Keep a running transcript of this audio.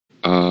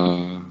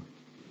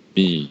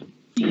mi,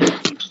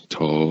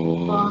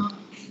 to,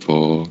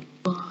 fo,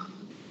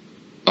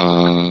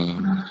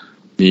 a,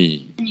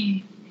 mi,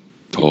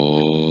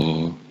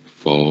 to,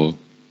 fo,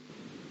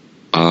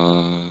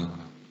 a,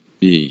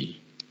 mi,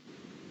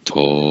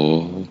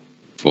 to,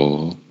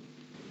 fo,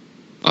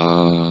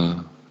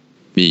 a,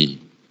 mi,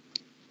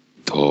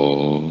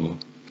 to,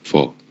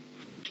 fo,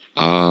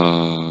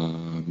 a,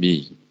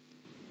 mi,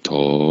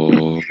 to,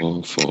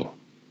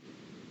 fo,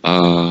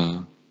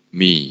 a,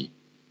 mi,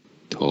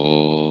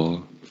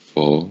 to,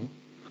 fo,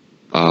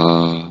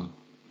 a,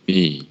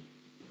 mi,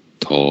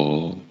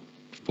 to,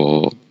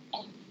 fo,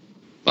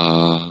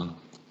 a,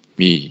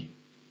 mi,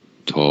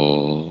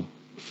 to,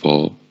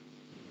 fo,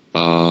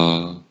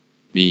 a,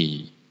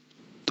 mi,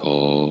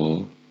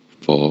 to,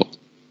 fo,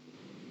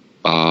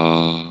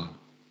 a,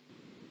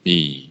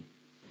 mi,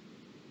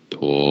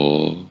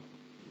 to,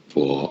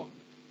 fo.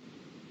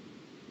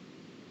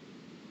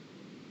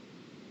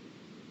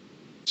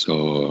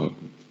 So,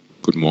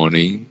 good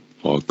morning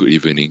or good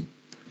evening,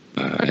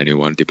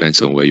 anyone,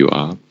 depends on where you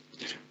are.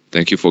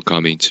 Thank you for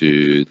coming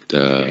to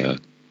the,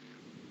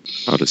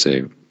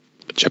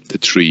 chapter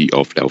 3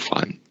 of Liao.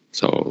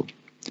 So,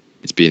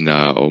 it's been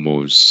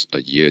almost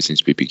a year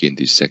since we began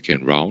this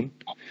second round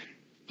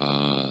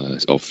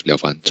of Liao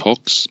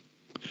talks.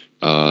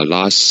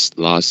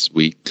 Last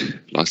week,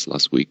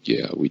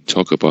 we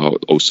talked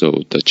about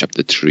also the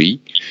chapter 3.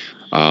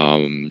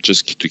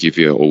 Just to give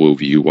you an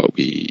overview, what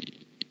we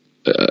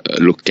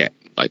look at,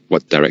 like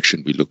what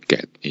direction we look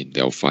at in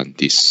Liao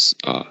this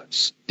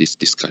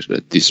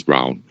discussion, this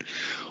round.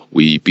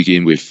 We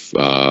begin with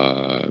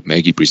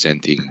Maggie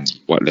presenting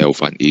what Liao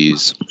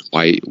is,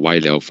 why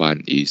Liao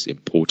is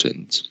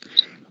important,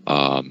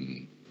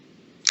 and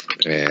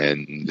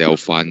Liao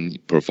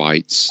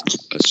provides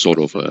a sort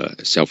of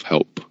a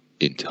self-help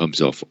in terms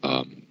of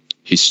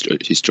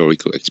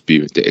historical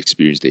experience, the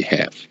experience they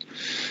have,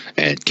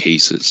 and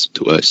cases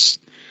to us,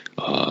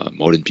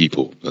 modern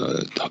people,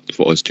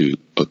 for us to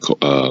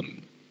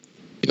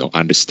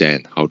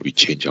understand how do we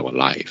change our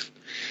life.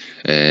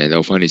 And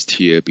Liao is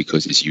here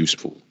because it's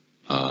useful,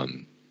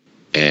 and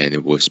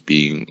it was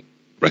being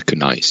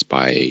recognized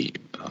by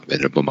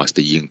Venerable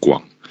Master Yin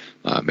Guang,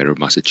 Venerable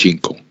Master Chin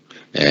Gong,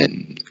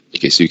 and I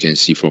guess you can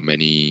see from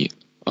many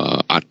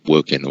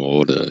artwork and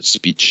all the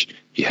speech,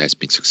 he has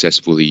been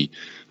successfully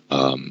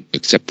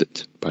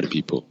accepted by the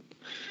people.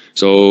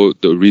 So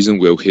the reason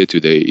we're here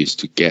today is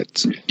to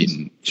get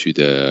into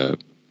the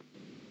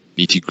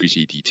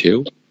nitty-gritty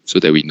detail so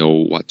that we know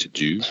what to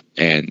do.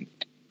 And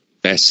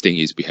best thing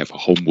is we have a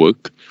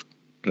homework,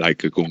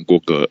 like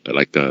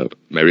the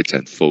merits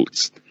and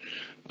faults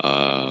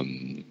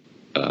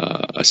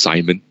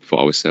assignment for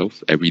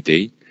ourselves every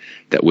day.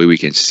 That way we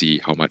can see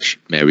how much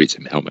merit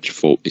and how much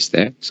fault is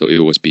there. So it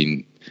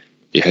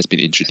has been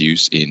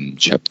introduced in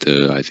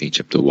chapter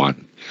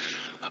 1.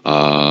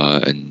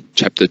 And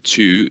chapter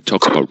 2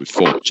 talks about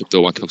reform. Chapter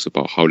 1 talks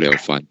about how Liao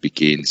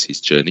begins his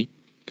journey.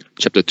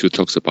 Chapter 2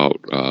 talks about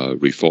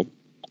reform.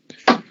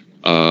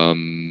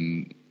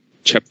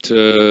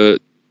 Chapter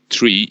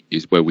 3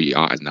 is where we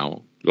are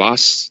now.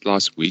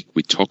 Last week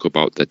we talked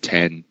about the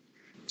 10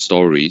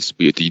 stories.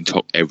 We didn't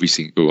talk every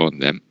single one of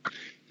them.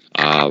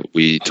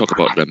 We talk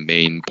about the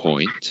main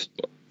point.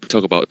 We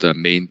talk about the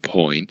main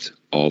point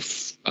of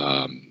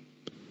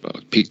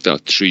pick the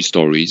 3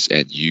 stories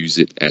and use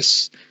it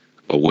as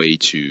a way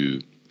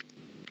to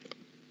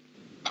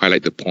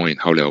highlight the point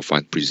how Liao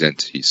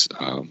presents his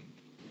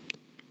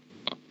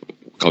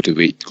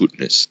cultivate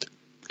goodness.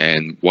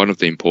 And one of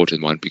the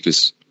important one,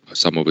 because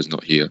some of us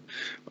not here,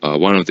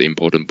 one of the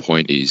important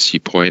point is he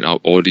point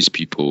out all these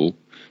people,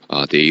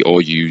 they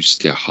all use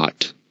their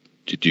heart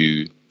to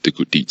do the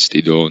good deeds.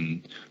 They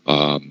don't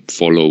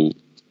follow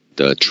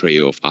the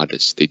trail of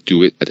others. They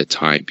do it at a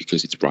time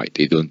because it's right.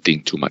 They don't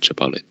think too much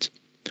about it.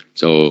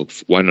 So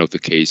one of the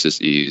cases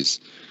is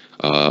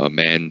a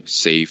man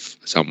saved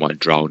someone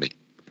drowning,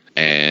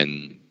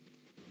 and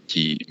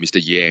Mr.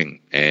 Yang,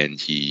 and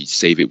he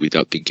saved it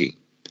without thinking.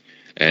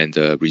 And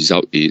the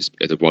result is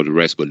the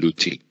rest were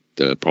looting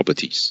the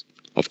properties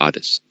of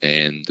others.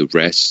 And the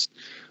rest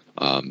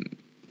of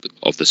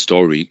the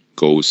story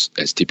goes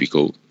as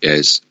typical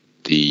as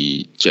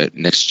the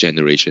next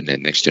generation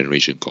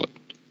got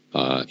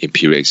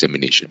imperial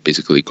examination,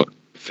 basically got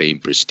fame,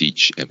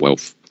 prestige, and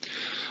wealth.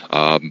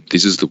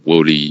 This is the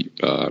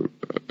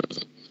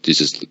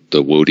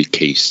worldly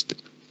case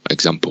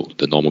example.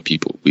 The normal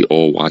people, we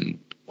all want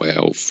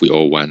wealth, we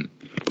all want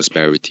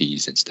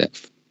prosperities and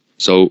stuff.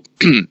 So,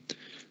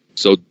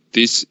 so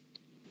this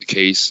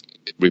case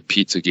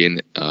repeats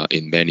again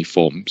in many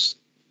forms,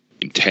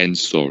 in 10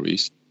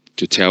 stories,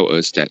 to tell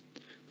us that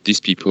these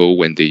people,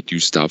 when they do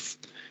stuff,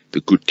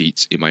 the good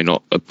deeds, it might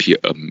not appear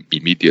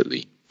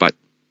immediately, but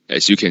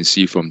as you can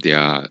see from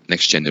their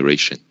next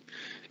generation,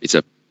 it's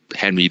a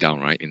hand-me-down,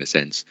 right? In a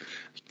sense,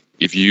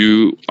 if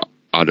you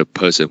are the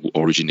person who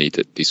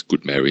originated these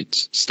good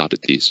merits,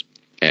 started this,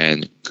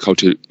 and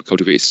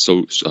cultivate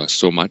so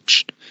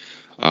much,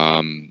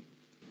 and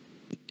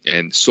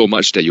so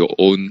much that your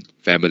own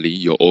family,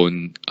 your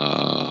own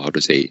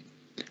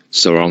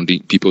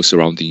people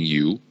surrounding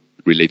you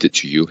related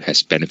to you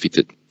has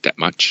benefited that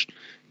much.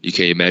 You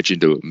can imagine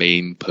the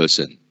main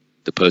person,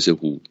 the person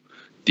who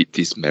did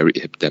this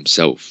merit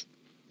themselves,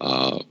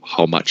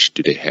 how much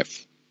do they have?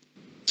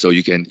 So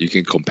you can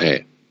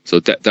compare. So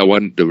that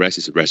one, the rest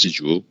is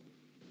residual.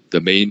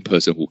 The main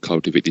person who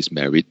cultivate this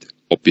merit,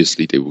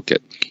 obviously they will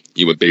get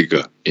even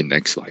bigger in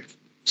next life.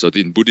 So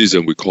in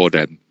Buddhism, we call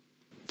them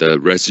the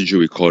residue.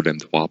 We call them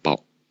the hua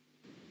bao,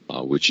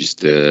 which is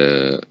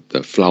the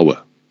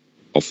flower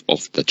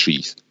of the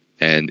trees,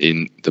 and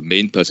in the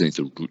main person is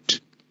the root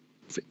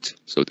of it.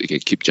 So they can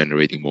keep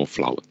generating more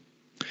flower.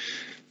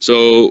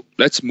 So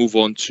let's move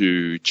on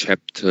to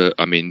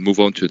move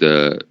on to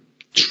the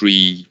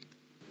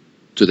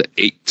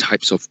 8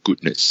 types of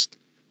goodness.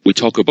 We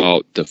talk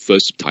about the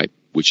first type,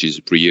 which is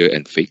real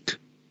and fake,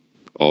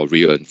 or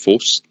real and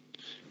false.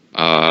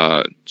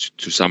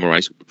 To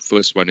summarize,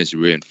 first one is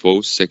real and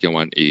false. Second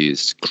one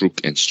is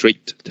crooked and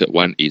straight. Third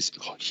one is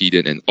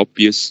hidden and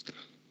obvious.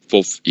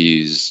 Fourth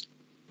is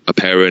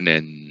apparent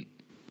and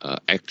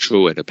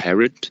actual and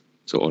apparent.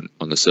 So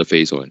on the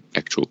surface, or an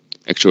actual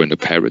and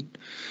apparent.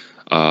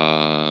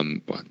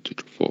 1, 2,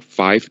 3, 4,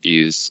 5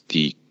 is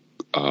the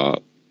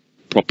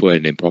proper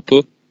and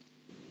improper.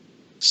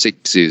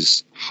 6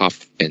 is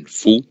half and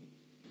full.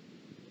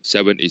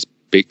 7 is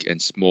big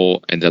and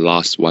small, and the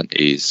last one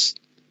is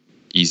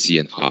easy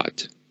and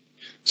hard.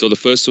 So the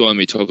first one,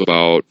 we talk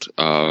about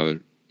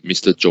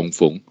Mr.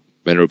 Zhongfeng,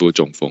 Venerable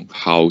Zhongfeng,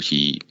 how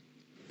he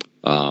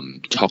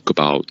talk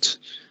about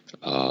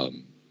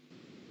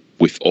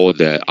with all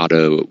the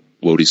other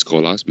worldly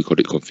scholars, we call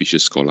it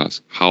Confucius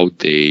scholars, how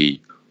they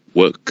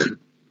work,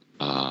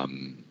 how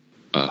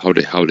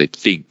they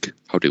think,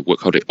 how they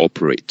work, how they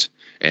operate,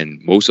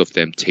 and most of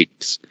them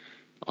takes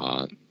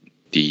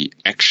the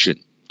action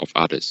of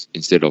others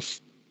instead of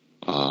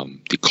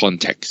the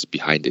context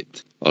behind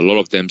it. A lot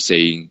of them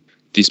saying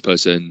this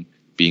person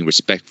being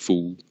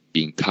respectful,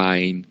 being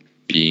kind,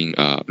 being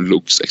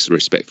looks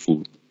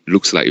respectful,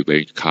 looks like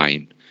very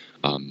kind,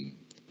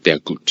 they're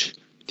good.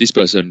 This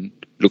person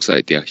looks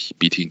like they're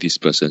beating this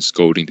person,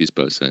 scolding this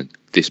person,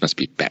 this must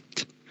be bad.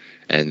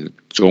 And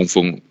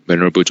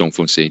Venerable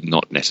Zhongfeng say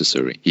not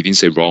necessary. He didn't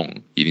say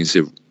wrong, he didn't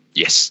say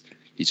yes,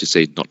 he just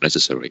said not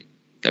necessary.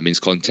 That means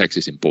context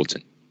is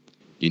important.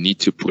 You need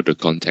to put the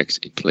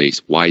context in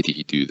place. Why did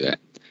he do that?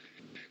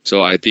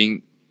 So I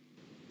think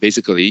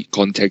basically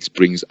context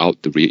brings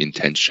out the real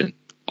intention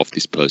of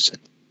this person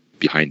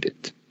behind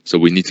it. So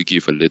we need to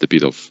give a little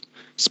bit of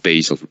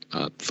space of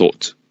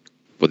thought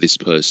for this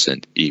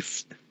person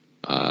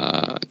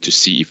to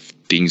see if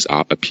things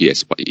appear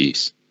as what it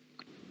is.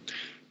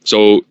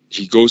 So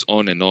he goes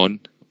on and on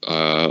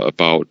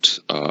about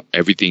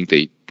everything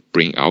they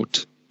bring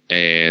out,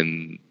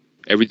 and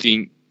every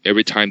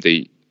time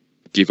they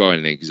give out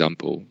an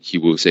example, he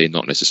will say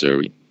not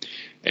necessary.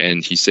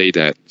 And he say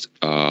that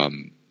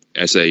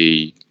as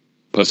a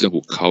person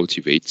who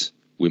cultivates,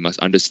 we must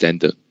understand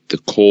the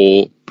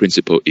core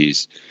principle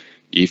is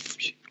if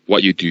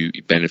what you do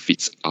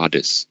benefits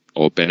others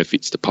or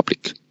benefits the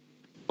public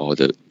or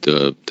the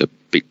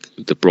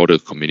broader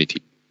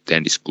community,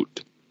 then it's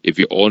good. If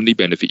you only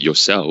benefit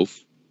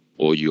yourself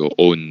or your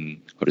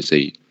own,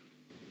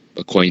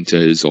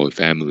 acquaintance or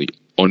family,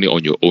 only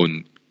on your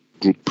own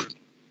group,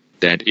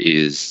 that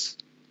is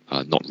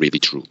not really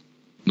true,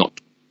 not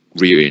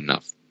real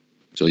enough.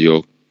 So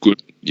your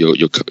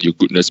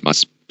goodness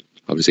must,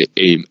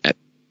 aim at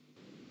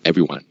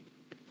everyone,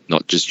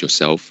 not just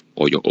yourself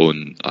or your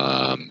own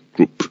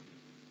group.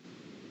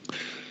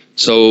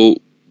 So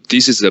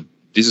this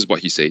is what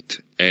he said,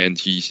 and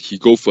he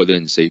go further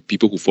and say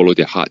people who follow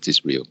their hearts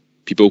is real.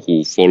 People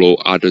who follow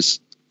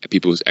others,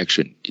 people's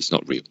action is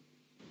not real.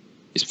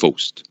 It's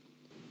forced.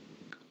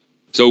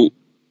 So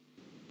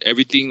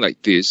everything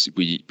like this,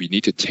 we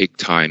need to take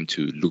time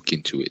to look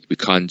into it. We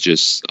can't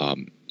just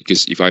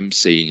because if I'm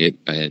saying it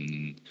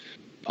and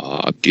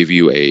give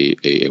you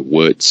a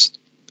words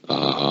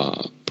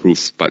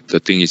proof, but the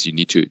thing is you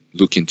need to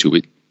look into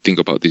it, think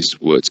about these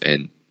words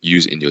and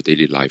use in your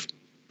daily life.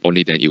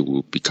 Only then it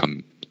will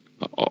become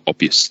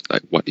obvious,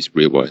 like what is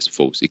real, what is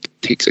false. It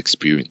takes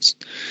experience,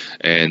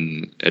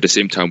 and at the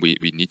same time we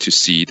need to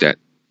see that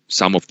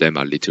some of them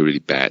are literally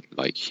bad,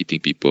 like hitting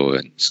people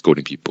and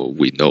scolding people,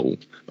 we know,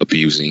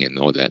 abusing and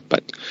all that,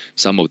 but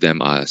some of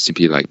them are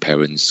simply like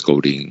parents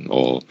scolding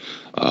or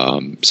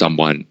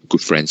someone,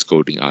 good friends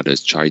scolding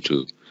others, try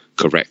to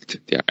correct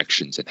their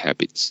actions and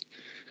habits.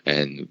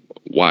 And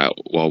while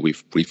we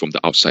from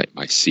the outside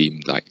might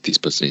seem like this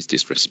person is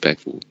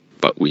disrespectful,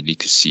 but we need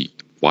to see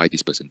why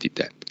this person did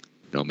that.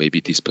 Maybe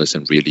this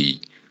person really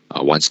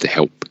wants to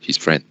help his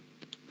friend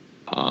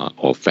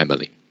or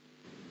family.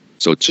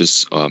 So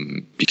just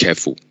be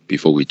careful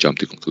before we jump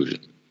to conclusion,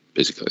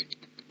 basically.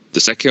 The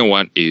second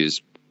one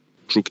is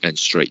crooked and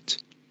straight.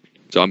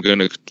 So I'm going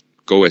to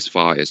go as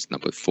far as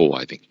number 4,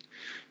 I think.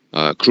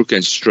 Crooked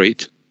and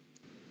straight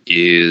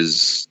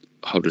is,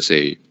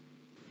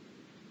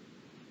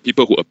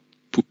 people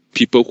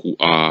who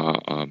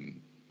are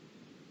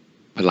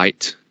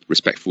polite,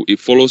 respectful. It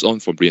follows on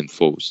from real and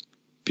false.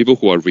 people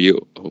who are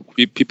real,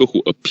 people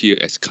who appear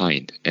as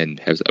kind and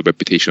have a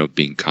reputation of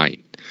being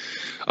kind.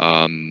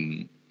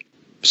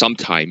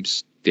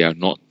 Sometimes they are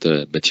not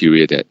the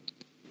material that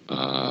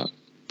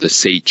the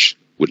sage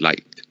would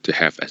like to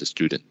have as a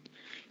student,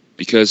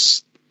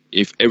 because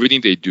if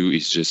everything they do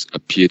is just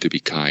appear to be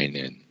kind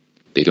and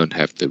they don't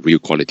have the real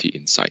quality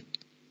inside,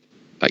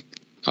 like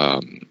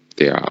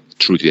they are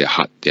true to their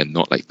heart, they're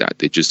not like that.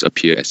 They just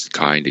appear as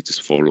kind, they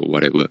just follow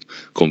whatever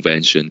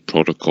convention,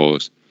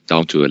 protocols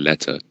down to a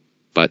letter,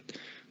 but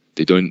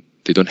they don't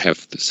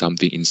have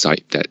something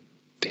inside that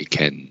they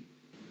can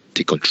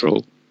take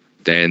control.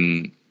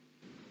 Then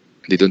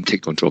they don't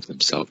take control of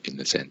themselves in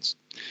a sense.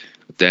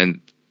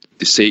 Then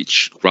the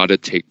sage rather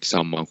take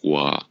someone who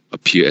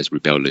appear as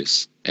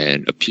rebellious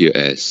and appear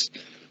as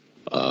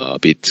a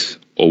bit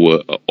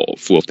over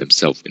full of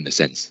themselves in a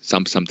sense.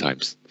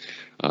 Sometimes,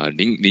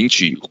 领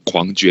取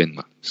狂卷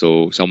嘛.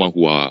 So someone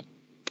who are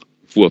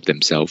full of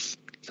themselves,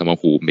 someone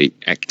who may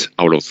act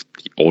out of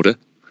the order,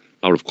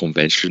 out of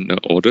conventional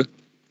order,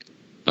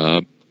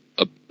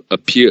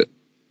 appear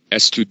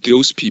as to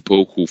those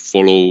people who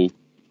follow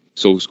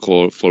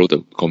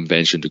the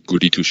convention, the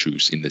goody two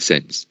shoes in the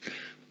sense.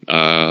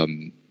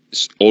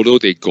 Although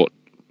they got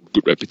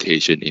good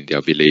reputation in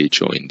their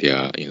village or in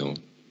their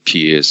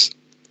peers,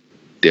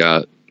 they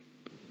are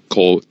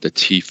called the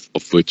thief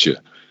of virtue.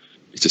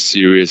 It's a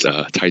serious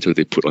title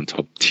they put on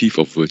top, thief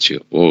of virtue.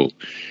 Whoa.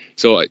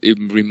 So it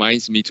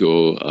reminds me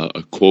to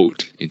a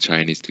quote in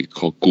Chinese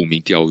called 沽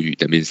名钓誉.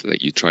 That means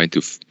like you're trying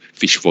to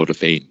fish for the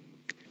fame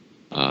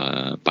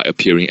by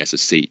appearing as a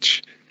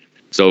sage.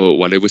 So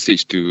whatever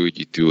sage do,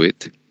 you do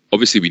it.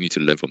 Obviously, we need to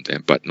learn from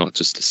them, but not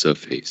just the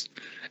surface.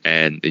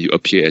 And you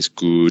appear as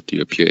good,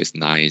 you appear as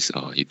nice,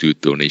 you do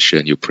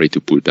donation, you pray to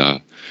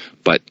Buddha,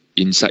 but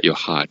inside your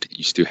heart,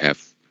 you still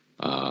have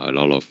a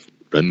lot of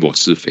人我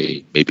是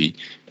非, maybe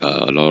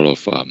a lot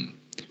of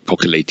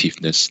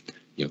calculativeness,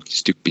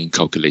 still being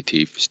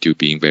calculative, still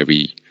being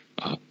very,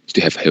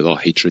 still have a lot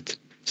of hatred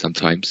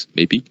sometimes,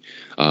 maybe.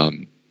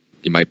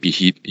 It might be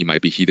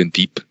hidden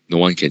deep, no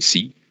one can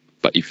see,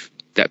 but if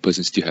that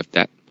person still have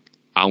that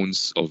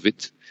ounce of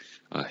it,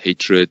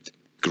 hatred,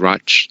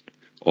 grudge,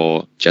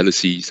 or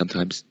jealousy,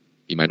 sometimes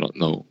you might not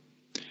know,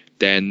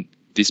 then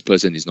this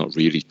person is not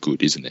really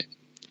good, isn't it?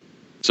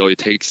 So it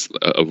takes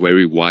a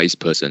very wise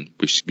person,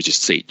 which is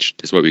sage.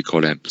 That's why we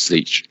call them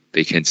sage.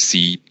 They can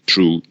see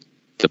through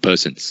the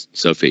person's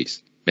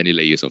surface, many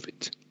layers of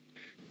it,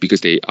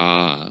 because they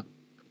are,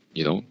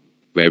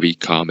 very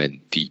calm and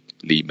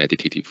deeply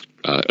meditative,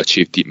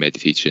 achieve deep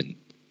meditation,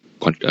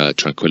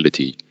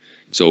 tranquility.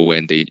 So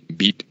when they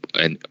meet,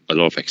 and a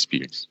lot of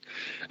experience,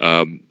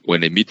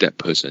 when they meet that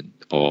person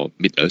or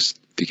meet us,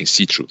 they can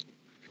see through,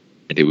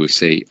 and they will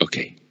say,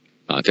 okay.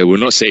 They will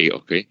not say,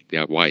 okay, they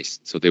are wise.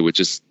 So they will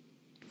just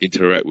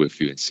interact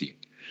with you and see.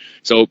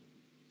 So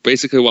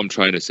basically what I'm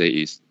trying to say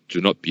is, do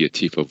not be a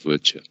thief of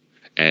virtue.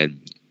 And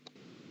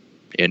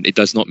it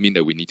does not mean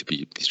that we need to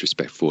be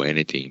disrespectful or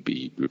anything,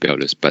 be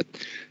rebellious, but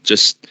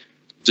just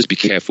be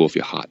careful of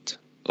your heart.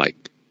 Like,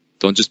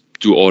 don't just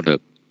do all the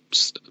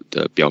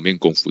表面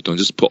功夫, don't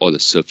just put all the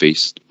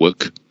surface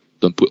work,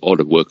 don't put all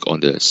the work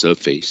on the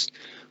surface,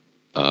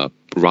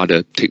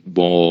 rather take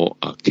more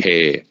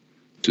care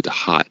to the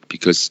heart,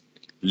 because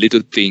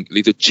little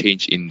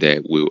change in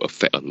there will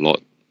affect a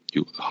lot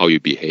how you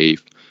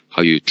behave,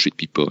 how you treat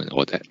people and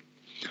all that.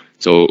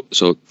 So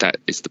that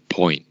is the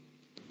point.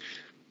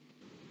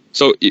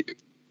 So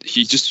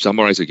he just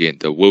summarized again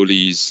the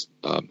worldly's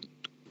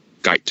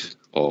guide,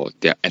 or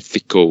their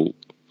ethical,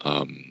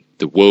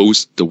 the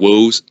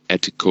world's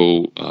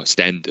ethical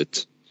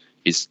standard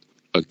is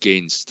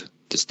against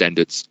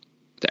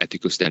the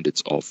ethical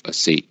standards of a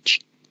sage.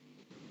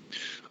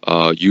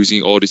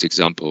 Using all this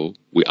example,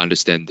 we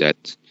understand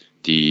that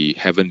the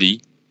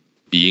heavenly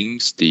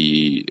beings,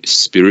 the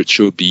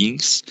spiritual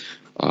beings,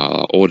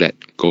 all that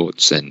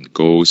gods and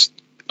goes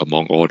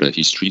among all the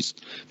histories,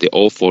 they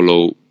all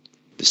follow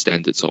the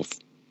standards of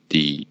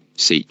the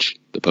sage,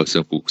 the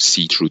person who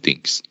see through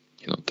things,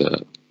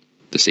 the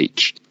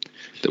sage,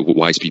 the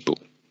wise people,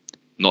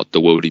 not the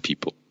worldly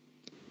people.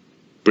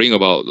 Bring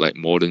about like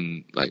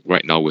modern, like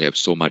right now we have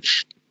so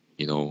much,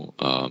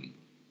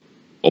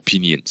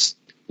 opinions,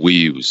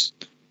 views,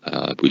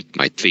 we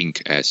might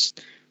think as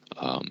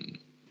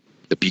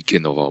the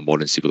beacon of our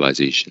modern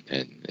civilization,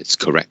 and it's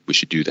correct, we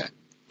should do that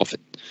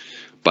often.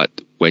 But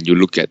when you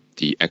look at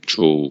the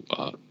actual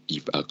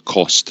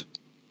cost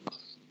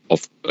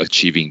of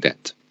achieving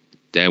that,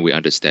 then we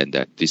understand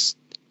that this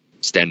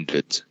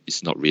standard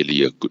is not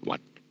really a good one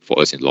for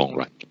us in long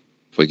run.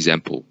 For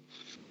example,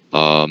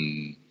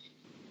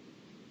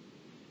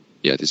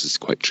 this is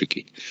quite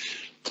tricky.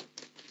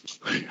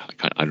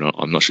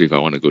 I'm not sure if I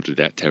want to go to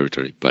that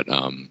territory, but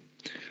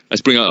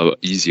let's bring out an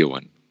easier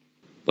one,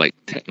 like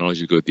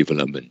technological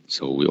development.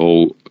 So we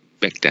all,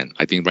 back then,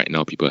 I think right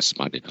now people are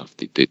smart enough,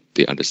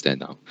 they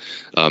understand now.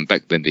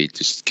 Back then they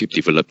just keep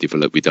develop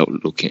without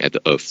looking at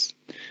the earth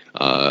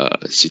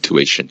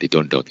situation. They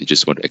don't know, they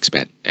just want to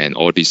expand. And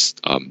all these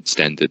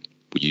standard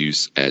we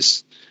use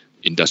as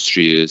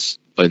industrials,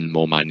 earn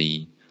more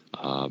money,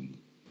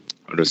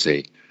 how to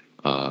say,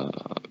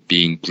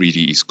 being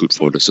greedy is good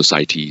for the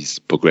society's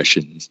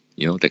progression,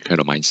 that kind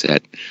of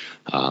mindset.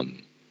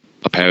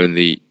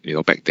 Apparently,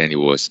 back then it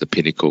was the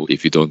pinnacle.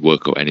 If you don't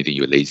work or anything,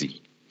 you're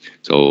lazy.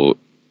 So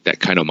that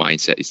kind of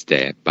mindset is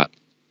there, but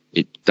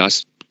it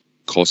does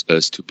cause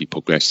us to be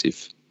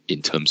progressive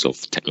in terms of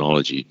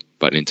technology,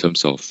 but in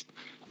terms of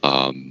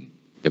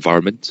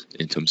environment,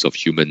 in terms of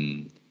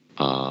human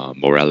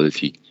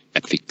morality,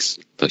 ethics,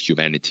 the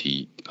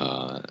humanity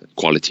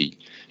quality,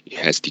 it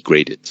has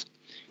degraded.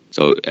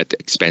 So at the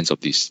expense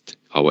of this,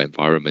 our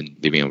environment,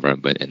 living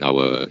environment, and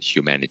our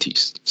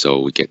humanities.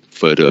 So we get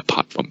further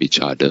apart from each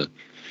other.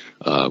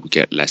 We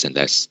get less and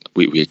less.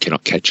 We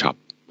cannot catch up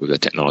with the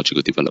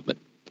technological development.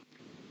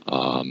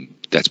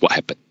 That's what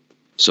happened.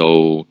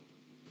 So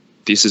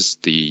this is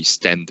the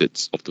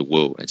standards of the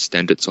world and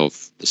standards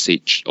of the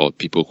sage or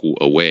people who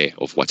are aware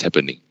of what's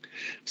happening.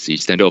 The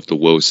standard of the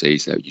world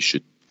says that you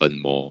should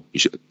earn more, you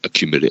should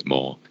accumulate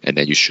more, and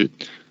then you should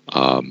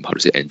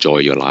enjoy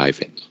your life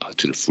and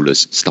to the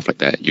fullest, stuff like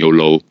that.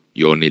 YOLO,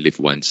 you only live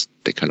once,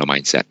 that kind of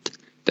mindset.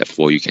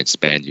 Therefore, you can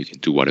spend, you can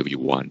do whatever you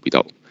want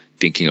without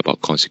thinking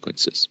about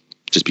consequences,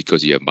 just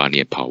because you have money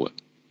and power.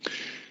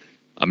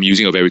 I'm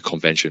using a very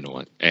conventional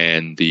one,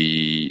 and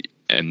the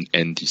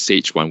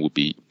sage one would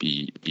be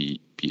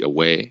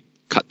aware,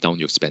 cut down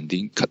your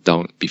spending, cut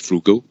down, be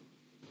frugal,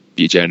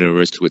 be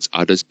generous towards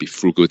others, be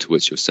frugal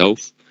towards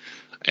yourself,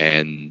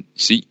 and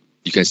see,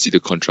 you can see the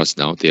contrast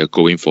now. They are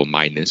going for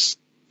minus.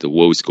 The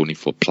world is going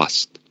for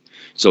plus.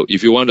 So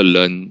if you want to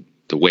learn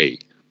the way,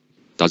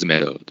 doesn't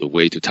matter, the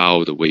way to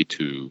Tao, the way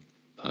to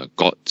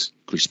God,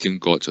 Christian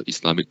God or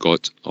Islamic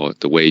God, or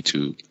the way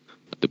to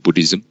the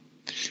Buddhism,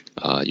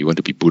 you want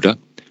to be Buddha,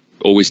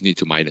 always need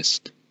to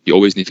minus. You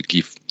always need to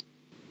give.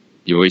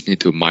 You always need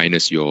to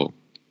minus your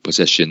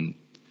possession.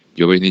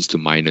 You always need to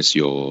minus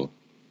your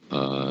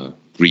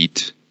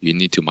greed. You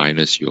need to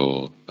minus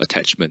your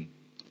attachment.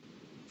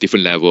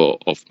 Different level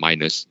of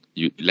minus.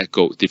 You let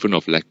go. Different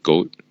of let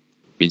go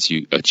means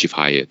you achieve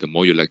higher. The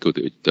more you let go,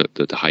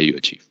 the higher you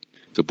achieve.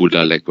 So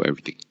Buddha let go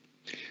everything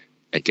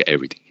and get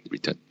everything in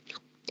return.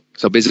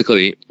 So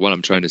basically, what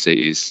I'm trying to say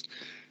is,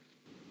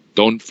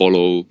 don't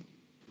follow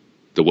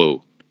the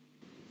world.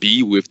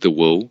 Be with the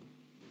world.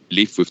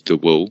 Live with the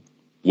world.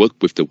 Work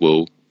with the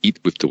world. Eat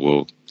with the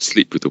world.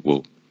 Sleep with the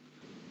world.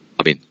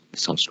 I mean, it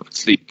sounds strong.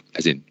 Sleep,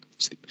 as in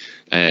sleep.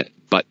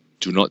 But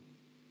do not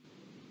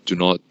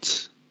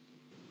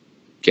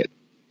get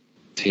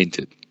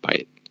tainted by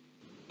it.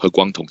 和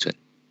光同尘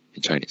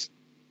in Chinese.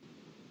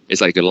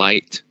 It's like a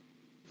light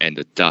and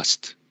the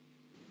dust.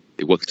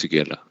 They work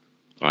together,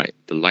 right?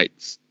 The light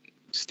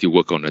still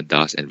work on the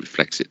dust and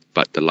reflects it,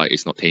 but the light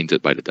is not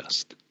tainted by the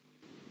dust.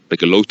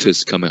 Like a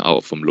lotus coming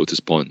out from lotus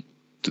pond,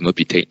 do not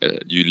be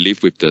tainted. You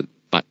live with the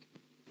mud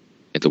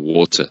and the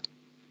water,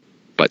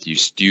 but you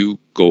still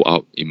go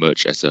out,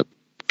 emerge as a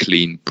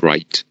clean,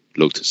 bright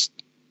lotus.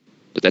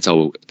 But that's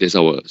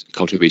our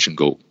cultivation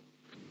goal,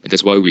 and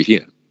that's why we're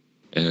here.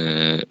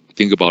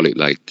 Think about it,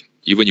 like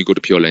even you go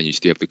to Pure Land, you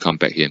still have to come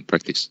back here and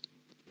practice.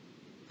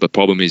 But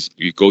problem is,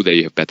 you go there,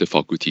 you have better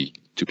faculty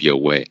to be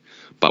aware.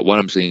 But what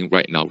I'm saying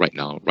right now,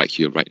 right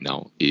here, right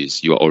now,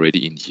 is you are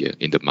already in here,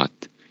 in the mud,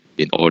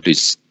 in all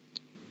this,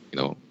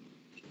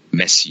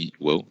 messy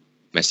world,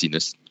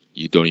 messiness.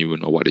 You don't even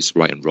know what is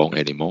right and wrong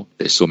anymore.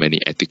 There's so many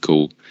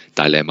ethical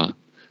dilemma.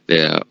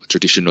 There are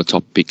traditional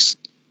topics,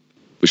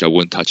 which I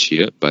won't touch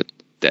here, but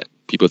that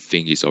people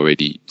think is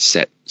already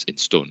set in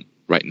stone.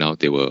 Right now,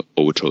 they were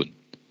overthrown.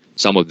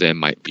 Some of them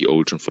might be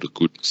overthrown for the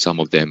good. Some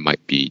of them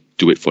might be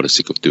do it for the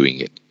sake of doing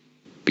it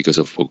because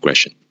of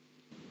progression.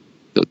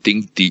 So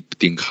think deep,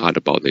 think hard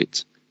about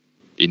it.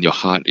 In your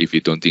heart, if you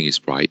don't think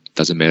it's right,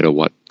 doesn't matter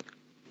what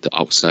the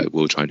outside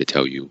world trying to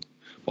tell you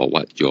or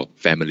what your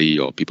family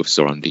or people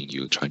surrounding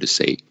you trying to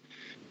say.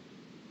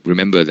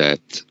 Remember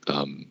that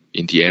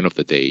in the end of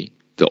the day,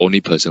 the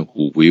only person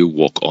who will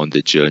walk on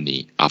the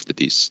journey after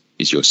this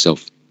is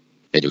yourself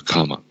and your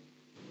karma.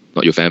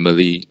 Not your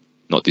family,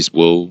 not this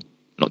world,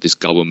 not this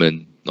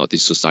government, not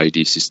this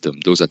society system.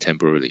 Those are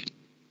temporary.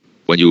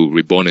 When you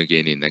reborn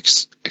again in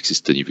next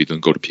existence, if you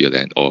don't go to Pure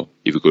Land, or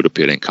if you go to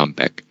Pure Land and come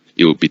back,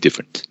 it will be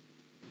different.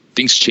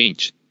 Things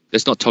change.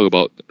 Let's not talk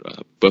about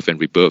birth and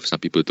rebirth. Some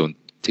people don't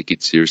take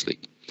it seriously.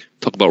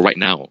 Talk about right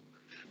now,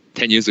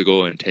 10 years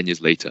ago and 10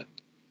 years later.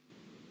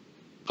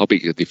 How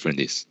big the difference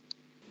is.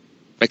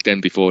 Back then,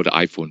 before the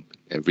iPhone,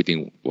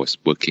 everything was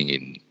working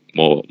in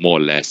more or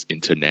less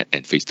internet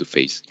and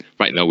face-to-face.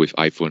 Right now with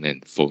iPhone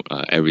and phone,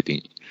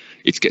 everything,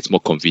 it gets more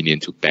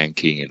convenient to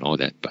banking and all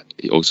that, but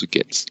it also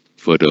gets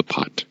further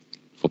apart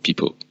for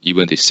people,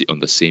 even they sit on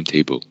the same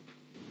table,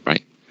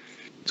 right?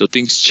 So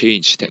things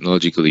change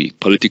technologically,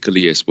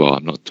 politically as well.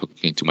 I'm not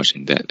talking too much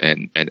in that,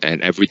 and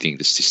everything,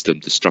 the system,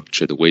 the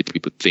structure, the way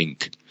people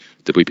think,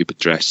 the way people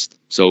dress.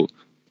 So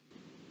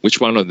which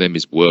one of them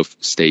is worth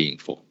staying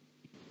for?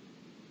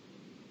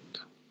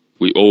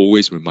 We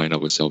always remind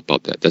ourselves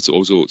about that. That's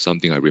also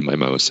something I remind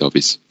myself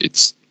is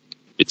it's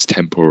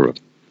temporal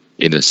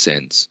in a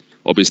sense.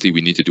 Obviously,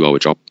 we need to do our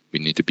job. We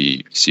need to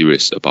be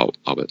serious about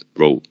our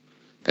role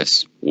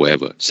as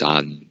whoever,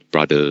 son,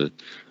 brother,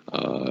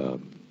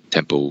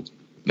 temple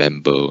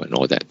member, and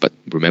all that. But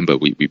remember,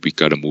 we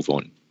gotta move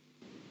on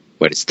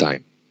when it's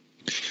time.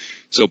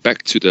 So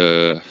back to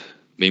the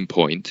main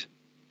point.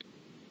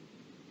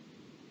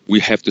 We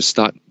have to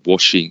start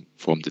washing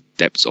from the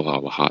depths of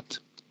our heart.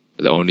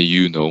 That only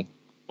you know,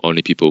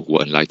 only people who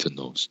are enlightened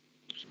knows.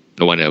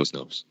 No one else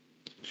knows.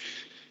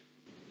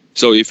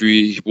 So if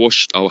we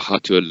wash our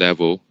heart to a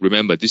level,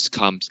 remember this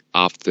comes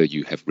after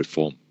you have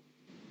reformed.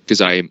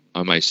 Because I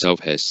myself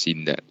has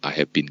seen that I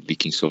have been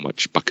leaking so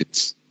much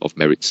buckets of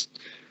merits,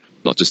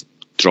 not just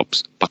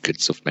drops,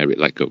 buckets of merit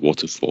like a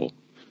waterfall.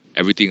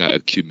 Everything I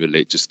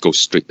accumulate just goes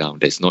straight down.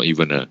 There's not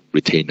even a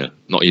retainer,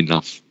 not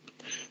enough.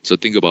 So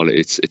think about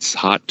it. It's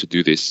hard to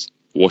do this.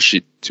 Wash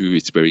it too.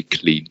 It's very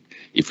clean.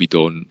 If we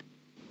don't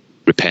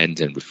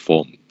repent and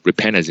reform,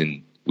 repent as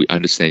in we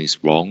understand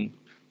it's wrong.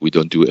 We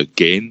don't do it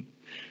again.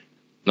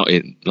 Not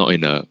in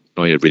a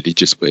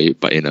religious way,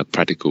 but in a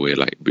practical way.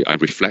 Like I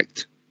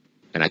reflect,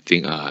 and I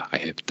think I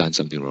have done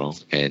something wrong,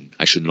 and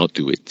I should not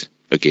do it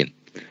again.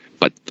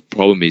 But the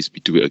problem is we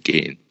do it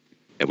again,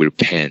 and we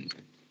repent,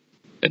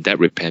 and that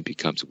repent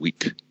becomes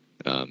weak.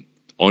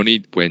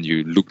 Only when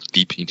you look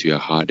deep into your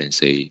heart and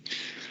say,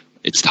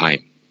 "It's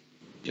time,"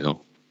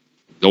 no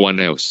one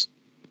else.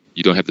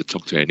 You don't have to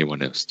talk to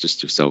anyone else,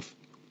 just yourself.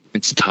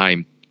 It's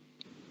time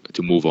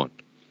to move on.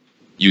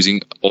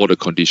 Using all the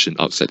condition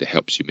outside that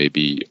helps you,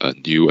 maybe a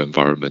new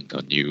environment,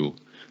 a new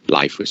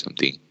life or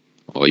something,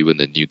 or even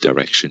the new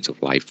directions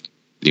of life,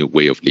 new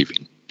way of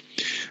living.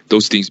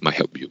 Those things might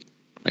help you,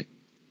 right?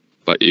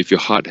 But if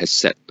your heart has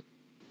set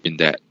in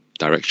that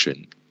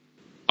direction,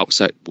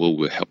 outside world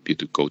will help you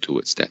to go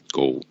towards that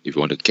goal. If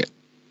you want to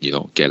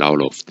get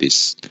out of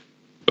these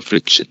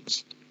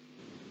afflictions.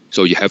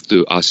 So you have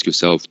to ask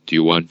yourself, do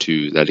you want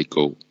to let it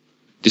go?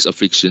 These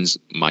afflictions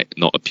might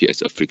not appear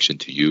as affliction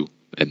to you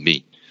and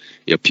me.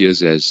 It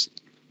appears as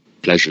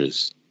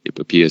pleasures. It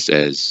appears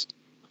as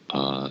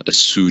a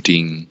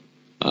soothing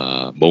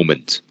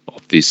moment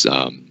of this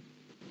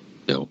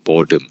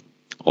boredom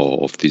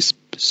or of this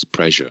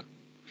pressure,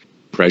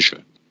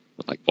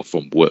 like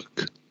from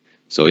work.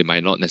 So it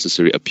might not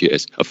necessarily appear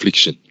as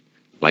affliction,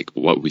 like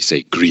what we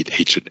say, greed,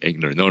 hatred,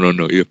 anger. No.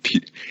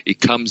 It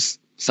comes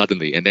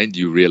suddenly, and then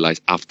you realize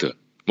after.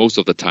 Most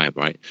of the time,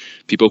 right?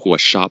 People who are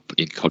sharp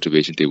in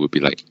cultivation, they will be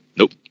like,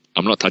 nope,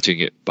 I'm not touching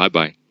it.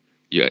 Bye-bye.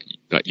 Yeah,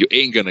 like, you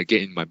ain't gonna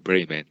get in my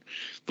brain, man.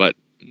 But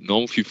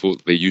normal people,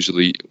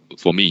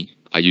 for me,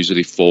 I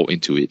usually fall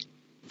into it,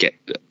 get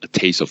a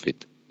taste of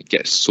it,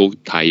 get so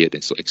tired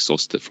and so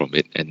exhausted from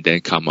it, and then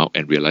come out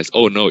and realize,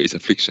 oh no, it's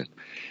affliction.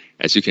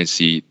 As you can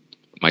see,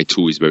 my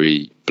tool is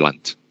very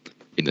blunt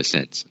in a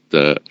sense.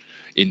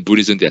 In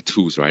Buddhism, there are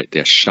tools, right? They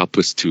are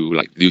sharpest tool,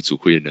 like Liu Zu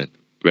Huiren,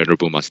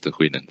 Venerable Master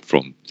Huiren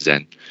from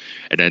Zen.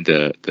 And then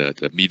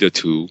the middle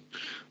tool,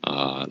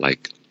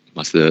 like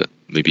Master,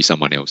 maybe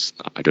someone else,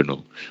 I don't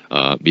know,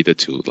 middle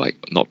tool, like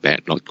not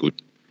bad, not good.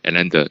 And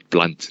then the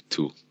blunt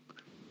tool,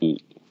 who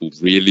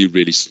really,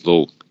 really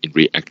slow in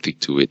reacting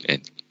to it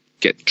and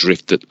get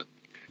drifted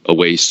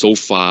away so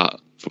far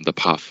from the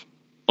path.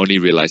 Only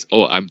realize,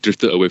 oh, I'm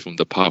drifted away from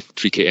the path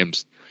 3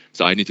 kms,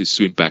 so I need to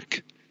swim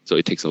back. So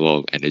it takes a lot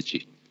of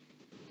energy.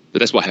 So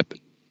that's what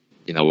happened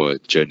in our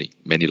journey,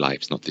 many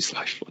lives, not this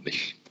life only.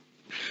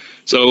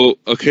 So,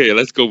 okay,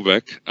 let's go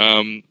back.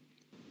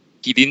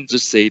 He didn't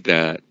just say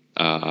that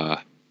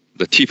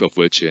the teeth of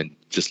virtue and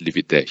just leave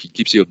it there. He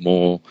gives you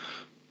more,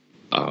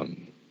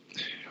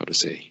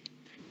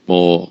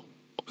 more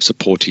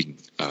supporting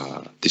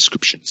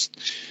descriptions.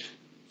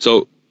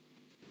 So,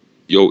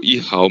 有一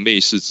毫昧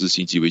是自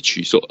心即为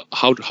曲. So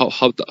how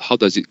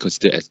does it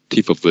consider as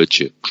teeth of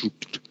virtue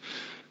grouped?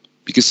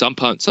 Because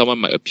someone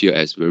might appear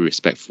as very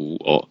respectful,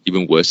 or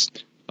even worse,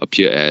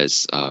 appear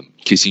as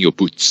kissing your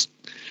boots.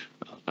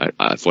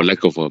 For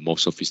lack of a more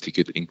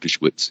sophisticated English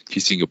words,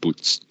 kissing your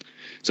boots.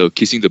 So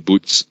kissing the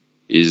boots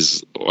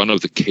is one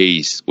of the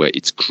cases where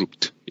it's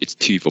crooked, it's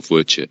teeth of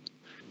virtue.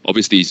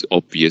 Obviously, it's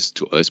obvious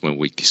to us when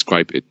we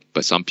describe it,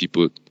 but some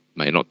people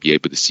might not be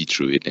able to see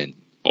through it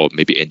or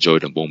maybe enjoy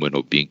the moment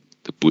of being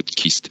the boot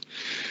kissed.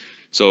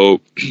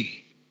 So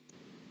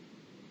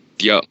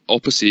the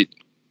opposite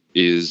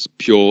is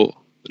pure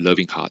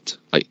loving heart,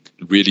 like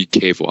really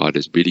care for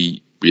others,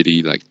 really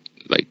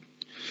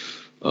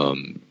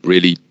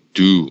really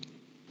do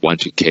want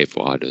to care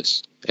for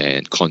others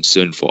and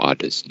concern for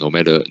others, no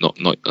matter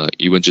not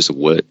even just a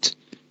word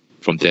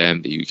from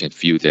them. You can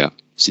feel their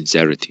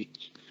sincerity,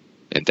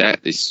 and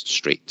that is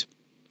straight.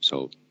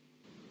 So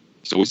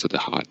it's always at the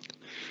heart.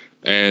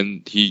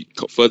 And he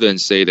further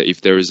and say that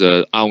if there is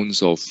an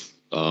ounce of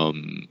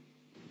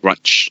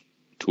grudge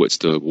towards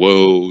the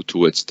world,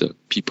 towards the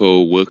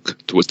people, work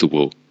towards the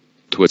world,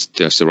 towards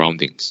their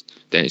surroundings,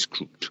 then it's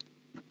crooked.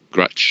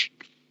 Grudge,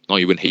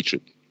 not even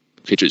hatred.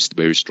 Hatred is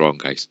very strong,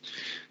 guys.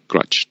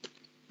 Grudge.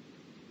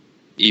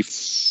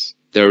 If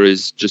there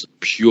is just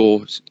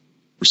pure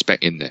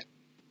respect in there,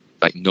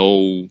 like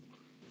no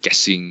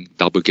guessing,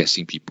 double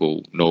guessing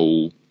people,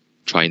 no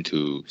trying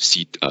to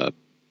see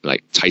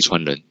like 拆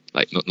穿人,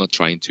 like not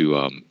trying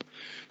to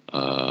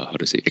how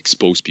to say,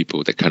 expose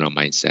people, that kind of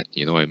mindset.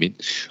 You know what I mean?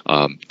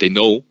 They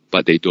know,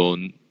 but they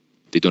don't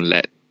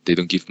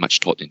give much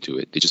thought into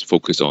it. They just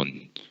focus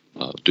on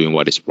doing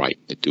what is right,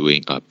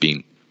 doing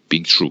being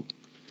true,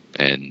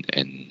 and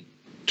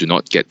do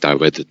not get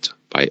diverted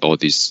by all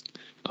these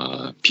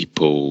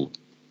people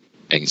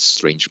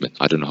estrangement.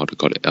 I don't know how to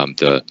call it.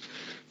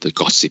 The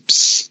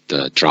gossips,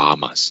 the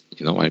dramas.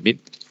 You know what I mean?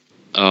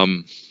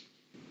 And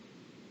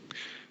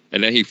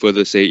then he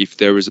further say, if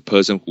there is a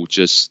person who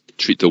just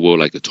treat the world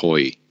like a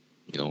toy,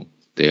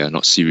 they are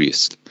not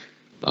serious.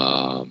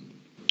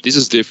 This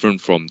is different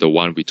from the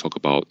one we talk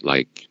about,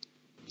 like,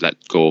 let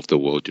go of the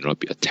world, do not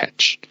be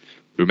attached.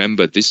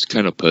 Remember, this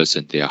kind of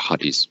person, their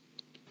heart is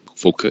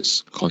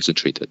focused,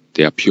 concentrated,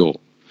 they are pure,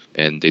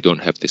 and they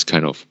don't have this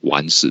kind of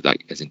玩事,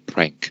 like as in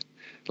prank,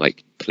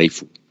 like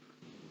playful.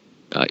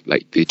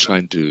 Like they're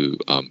trying to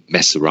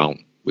mess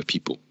around with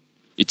people.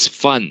 It's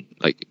fun,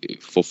 like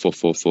for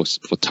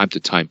time to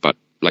time, but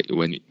like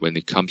when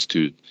it comes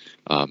to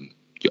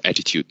your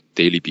attitude,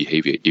 daily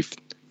behavior, if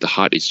the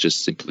heart is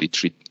just simply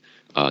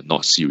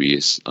not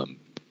serious,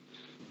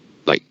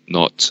 like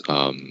not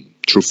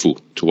truthful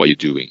to what you're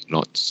doing,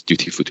 not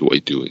dutiful to what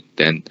you're doing,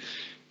 then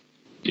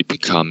it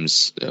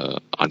becomes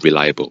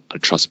unreliable,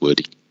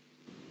 untrustworthy.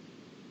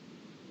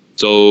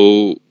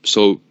 So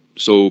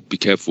be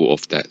careful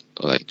of that.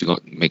 Like, do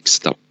not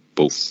mix up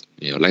both.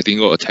 Letting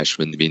go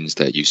attachment means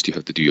that you still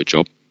have to do your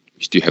job,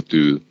 you still have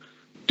to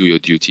do your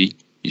duty,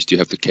 you still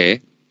have to care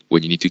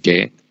when you need to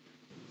care.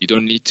 You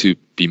don't need to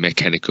be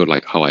mechanical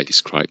like how I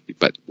described it,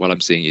 but what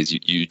I'm saying is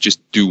you just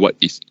do what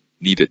is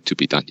needed to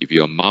be done. If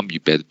you're a mom, you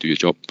better do your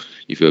job.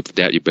 If you're a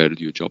dad, you better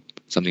do your job.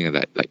 Something like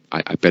that. Like,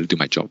 I better do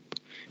my job.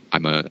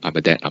 I'm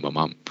a dad, I'm a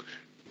mom.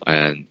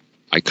 And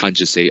I can't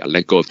just say I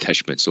let go of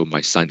attachment, so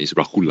my son is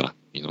Rahula,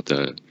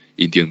 the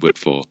Indian word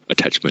for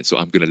attachment. So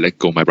I'm going to let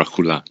go of my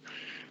Rahula.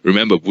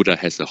 Remember, Buddha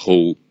has a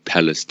whole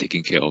palace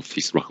taking care of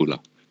his Rahula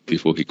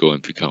before he go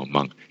and become a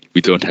monk.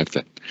 We don't have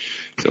that.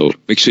 So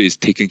make sure it's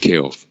taken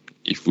care of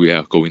if we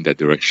are going that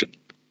direction.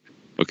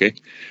 Okay?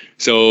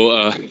 So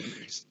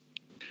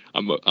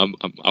I'm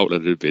out a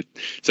little bit.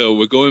 So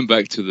we're going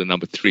back to the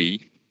number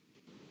 3.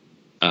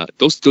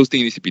 Those things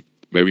need to be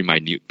very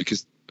minute,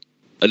 because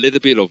a little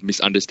bit of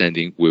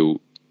misunderstanding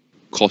will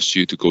cause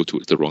you to go to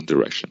the wrong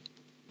direction.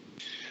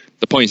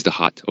 The point is the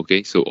heart,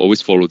 okay? So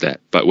always follow that.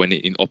 But when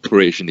in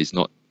operation, it's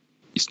not.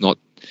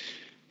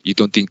 You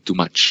don't think too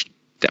much,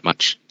 that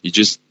much. You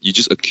just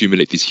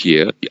accumulate this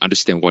here. You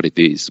understand what it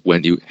is.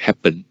 When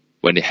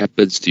it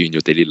happens to you in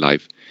your daily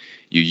life,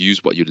 you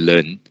use what you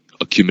learn,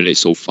 accumulate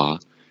so far,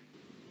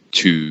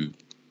 to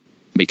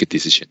make a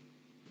decision.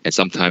 And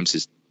sometimes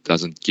it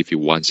doesn't give you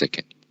 1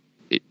 second.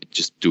 It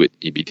just do it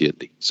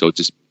immediately. So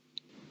just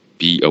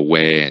be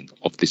aware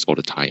of this all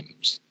the time,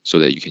 so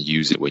that you can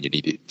use it when you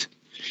need it.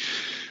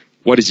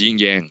 What is yin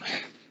yang?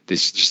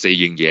 Just say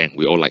yin yang.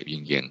 We all like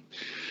yin yang.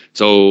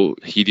 So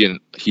hidden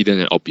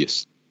and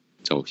obvious.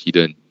 So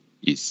hidden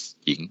is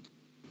yin,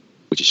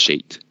 which is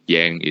shade.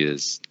 Yang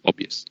is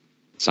obvious,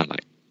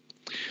 sunlight.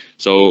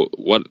 So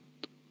what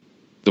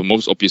the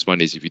most obvious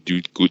one is, if you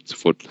do good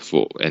for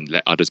and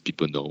let other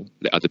people know,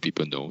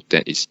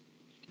 then it's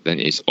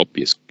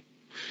obvious.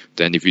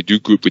 Then if you do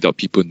good without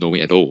people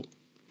knowing at all,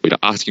 without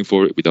asking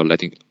for it, without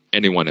letting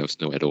anyone else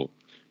know at all,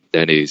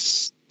 then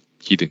it's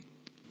hidden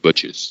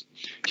virtues.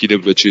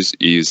 Hidden virtues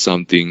is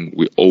something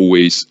we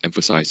always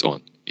emphasize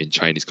on in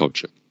Chinese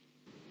culture.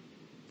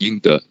 应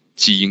德,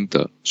 积阴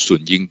德,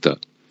 损阴德.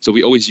 So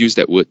we always use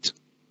that word.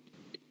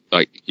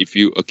 Like, if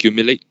you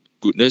accumulate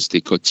goodness,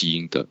 they call 积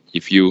阴德.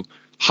 If you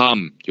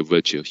harm your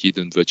virtue,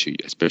 hidden virtue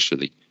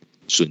especially,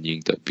 损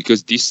阴德,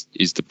 because this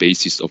is the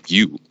basis of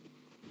you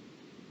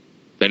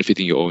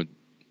benefiting your own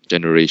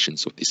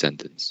generations of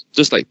descendants.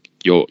 Just like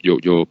your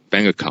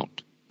bank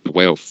account, the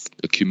wealth,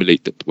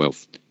 accumulated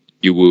wealth,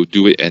 you will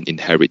do it and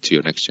inherit to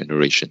your next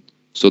generation.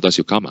 So does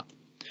your karma,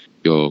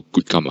 your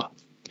good karma.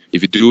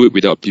 If you do it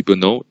without people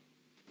know,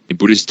 in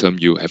Buddhist term,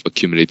 you have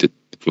accumulated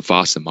a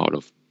vast amount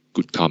of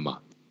good karma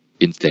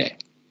in there.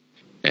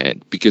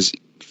 And because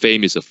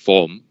fame is a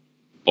form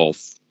of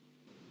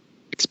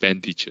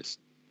expenditures,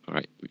 all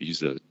right, we use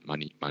the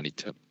money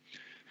term.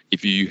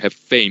 If you have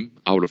fame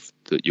out of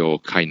your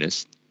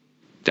kindness,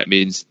 that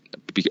means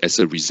as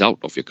a result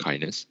of your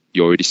kindness,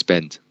 you already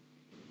spent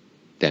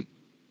them.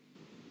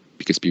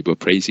 Because people are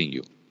praising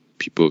you,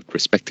 people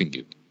respecting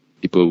you,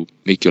 people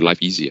make your life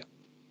easier.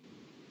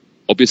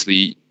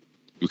 Obviously,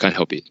 you can't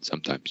help it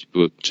sometimes.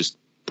 People just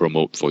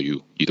promote for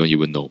you. You don't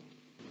even know.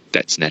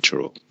 That's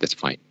natural. That's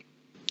fine.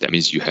 That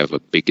means you have a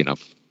big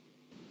enough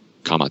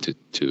karma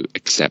to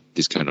accept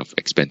this kind of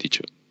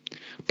expenditure.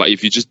 But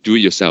if you just do it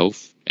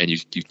yourself and you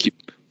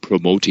keep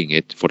promoting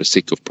it for the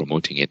sake of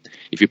promoting it,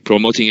 if you're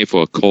promoting it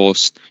for a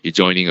cause, you're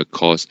joining a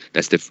cause,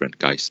 that's different,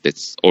 guys.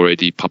 That's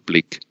already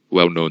public,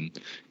 well-known.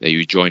 That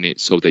you join it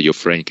so that your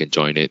friend can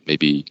join it.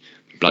 Maybe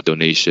blood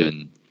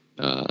donation,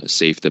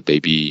 save the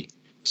baby,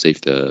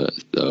 save the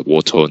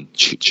war-torn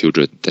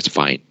children. That's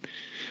fine.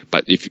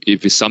 But if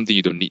it's something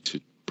you don't need to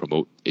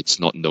promote, it's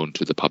not known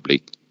to the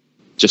public,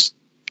 just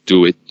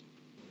do it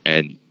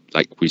and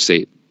like we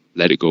say,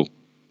 let it go,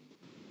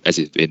 as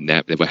if it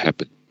never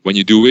happened. When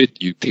you do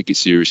it, you take it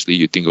seriously.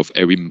 You think of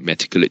every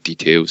meticulous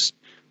details,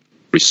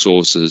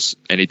 resources,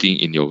 anything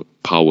in your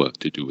power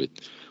to do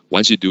it.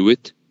 Once you do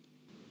it,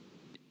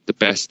 the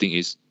best thing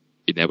is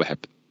it never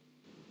happened.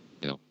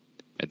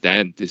 And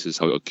then this is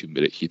how you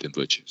accumulate hidden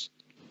virtues.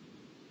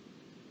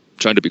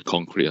 Trying to be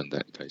concrete on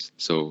that, guys.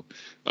 So,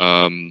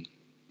 and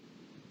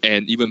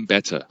even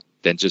better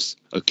than just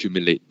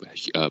accumulate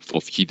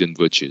for hidden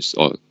virtues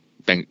or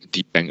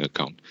deep bank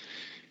account.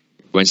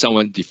 When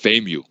someone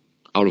defame you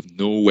out of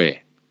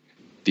nowhere,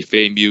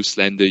 defame you,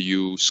 slander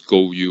you,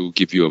 scold you,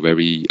 give you a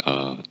very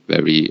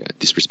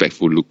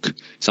disrespectful look,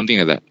 something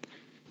like that,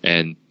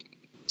 and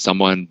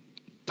someone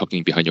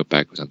talking behind your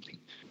back or something,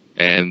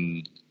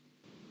 and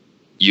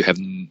you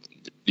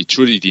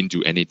truly didn't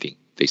do anything,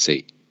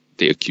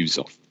 they accuse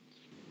of.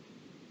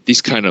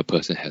 This kind of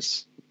person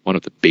has one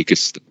of the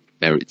biggest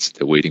merits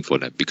they're waiting for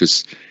them,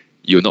 because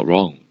you're not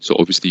wrong. So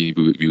obviously you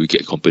will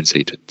get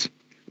compensated,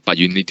 but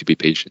you need to be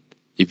patient.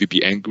 If you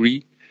be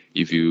angry,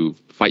 if you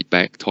fight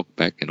back, talk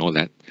back, and all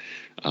that,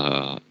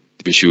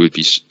 which will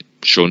be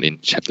shown in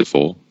chapter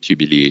 4,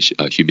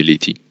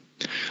 humility.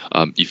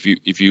 If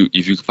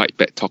you fight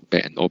back, talk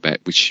back, and all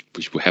that, which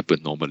will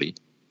happen normally,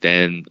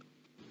 then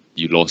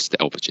you lost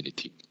the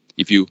opportunity.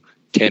 If you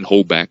can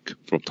hold back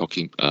from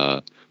talking,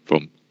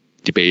 from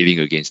debating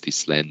against these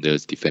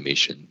slanders,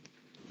 defamation,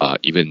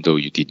 even though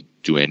you didn't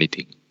do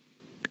anything,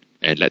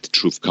 and let the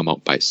truth come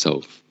out by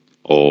itself,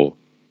 or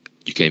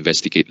you can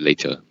investigate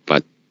later,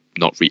 but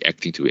not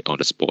reacting to it on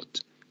the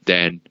spot,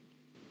 then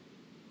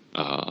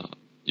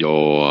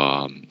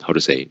your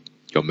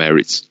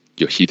merits,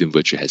 your hidden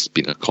virtue has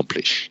been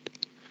accomplished.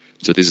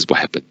 So this is what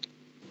happened.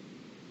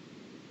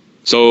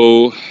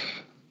 So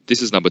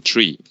this is number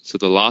 3. So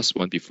the last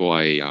one before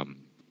I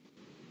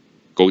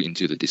go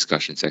into the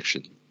discussion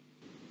section.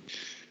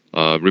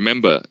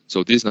 Remember,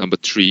 so this number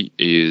 3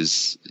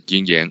 is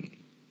yin yang,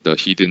 the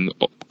hidden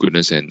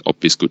goodness and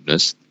obvious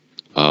goodness.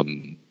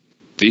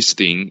 This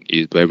thing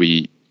is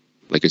very,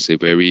 like I say,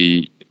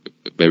 very,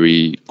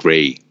 very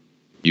gray.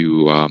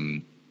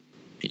 You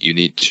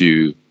need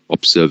to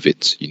observe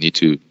it. You need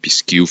to be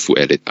skillful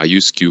at it. I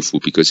use skillful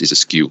because it's a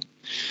skill.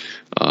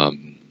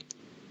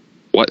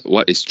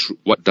 What is true?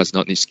 What does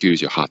not need skill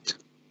is your heart.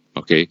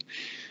 Okay.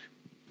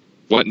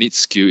 What needs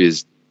skill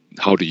is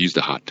how to use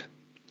the heart.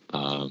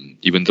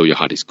 Even though your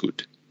heart is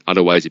good,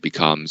 otherwise it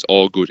becomes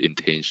all good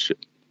intention.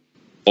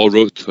 All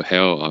roads to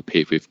hell are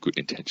paved with good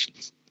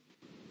intentions,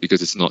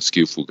 because it's not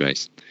skillful,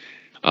 guys.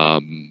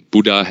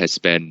 Buddha has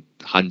spent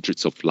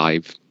hundreds of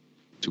lives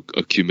to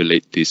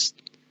accumulate this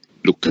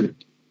look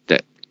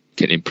that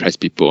can impress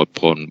people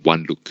upon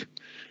one look.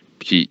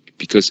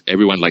 Because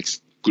everyone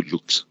likes good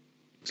looks,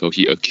 so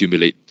he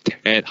accumulates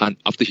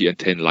after he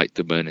attained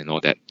enlightenment and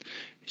all that,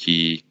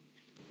 he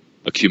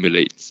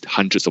accumulates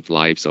hundreds of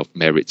lives of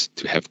merits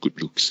to have good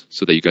looks,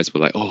 so that you guys were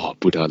like, oh,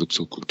 Buddha looks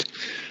so good.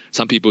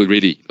 Some people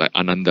really, like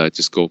Ananda,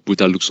 just go,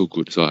 Buddha looks so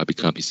good, so I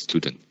become his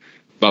student.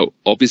 But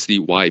obviously,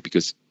 why?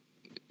 Because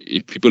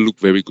if people look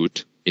very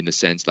good, in the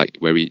sense like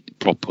very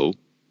proper,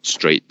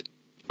 straight,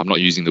 I'm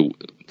not using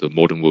the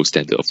modern world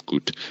standard of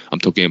good. I'm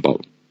talking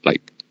about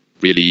like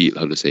really,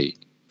 how to say,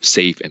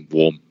 safe and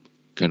warm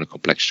kind of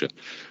complexion.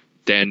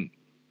 Then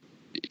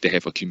they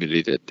have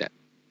accumulated that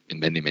in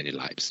many, many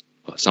lives.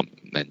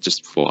 And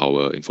just for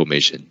our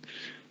information,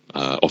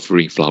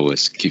 offering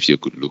flowers gives you a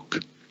good look.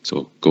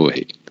 So go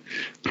ahead.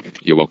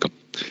 You're welcome.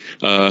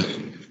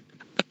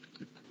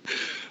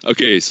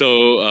 Okay,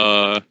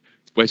 so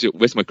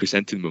where's my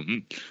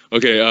chrysanthemum?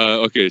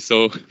 Okay.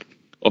 So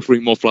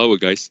offering more flower,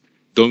 guys.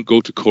 Don't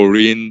go to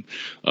Korean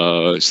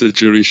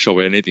surgery shop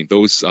or anything.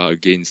 Those are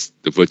against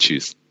the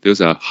virtues.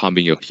 Those are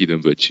harming your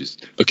hidden virtues.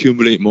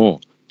 Accumulate more.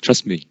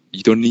 Trust me.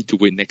 You don't need to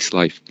wait next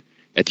life.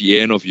 At the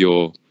end of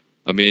your,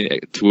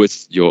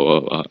 towards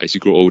your, as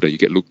you grow older, you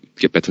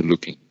get better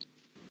looking.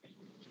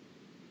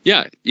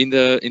 Yeah, in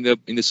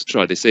the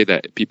sutra, they say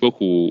that people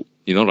who,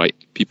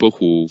 people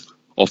who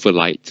offer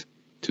light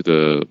to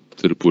the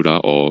Buddha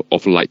or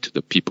offer light to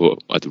the people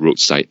at the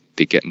roadside,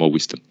 they get more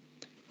wisdom.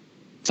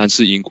 三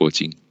世因果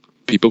经.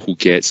 People who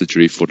get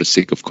surgery for the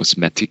sake of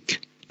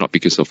cosmetic, not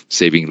because of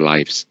saving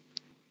lives.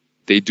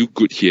 They do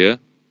good here,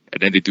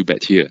 and then they do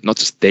bad here. Not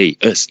just they,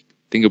 us.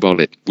 Think about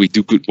it. We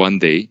do good one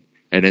day,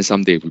 and then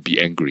someday we'll be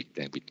angry.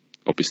 Then we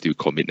obviously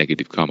commit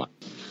negative karma.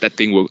 That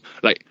thing will,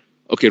 like,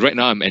 okay, right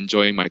now I'm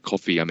enjoying my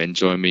coffee. I'm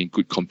enjoying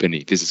good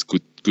company. This is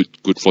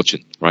good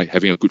fortune, right?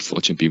 Having a good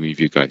fortune being with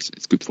you guys.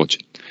 It's good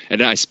fortune. And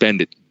then I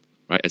spend it,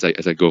 right, as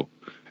I go.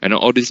 And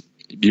all this,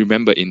 you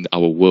remember in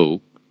our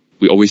world,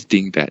 we always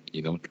think that,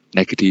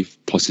 negative,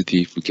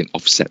 positive, we can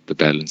offset the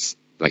balance,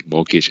 like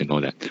mortgage and all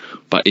that.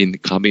 But in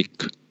karmic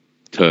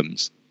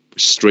terms,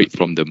 straight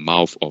from the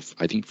mouth of,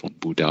 I think from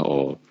Buddha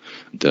or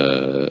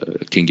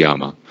the King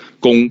Yama,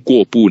 功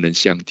过不能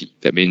相抵.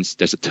 That means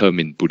there's a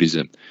term in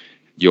Buddhism.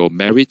 Your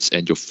merits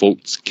and your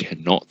faults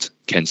cannot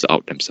cancel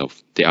out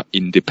themselves. They are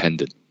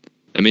independent.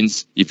 That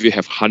means if you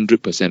have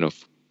 100%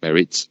 of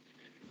merits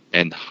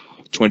and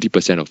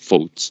 20% of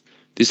faults,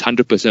 this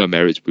 100% of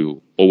marriage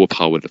will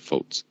overpower the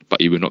faults, but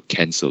it will not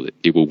cancel it.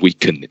 It will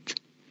weaken it.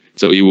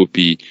 So it will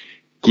be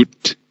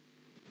good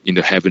in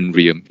the heaven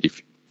realm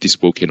if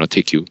this world cannot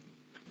take you.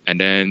 And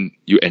then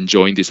you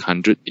enjoying this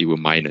 100, it will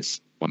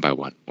minus one by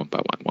one, one by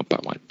one, one by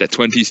one. That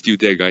 20 is still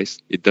there, guys.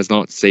 It does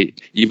not say,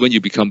 even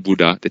you become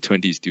Buddha, the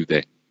 20 is still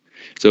there.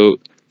 So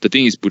the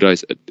thing is, Buddha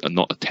is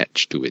not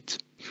attached to it.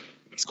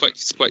 It's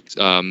quite,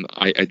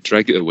 I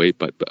drag it away,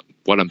 but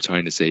what I'm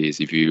trying to say is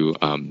if you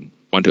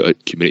want to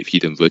accumulate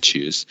hidden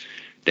virtues,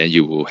 then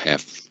you will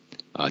have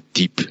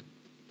deep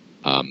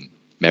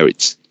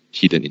merits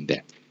hidden in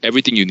there.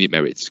 Everything you need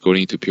merits.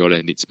 Going into Pure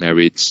Land needs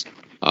merits.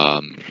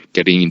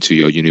 Getting into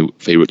your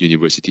favorite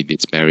university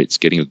needs merits.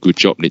 Getting a good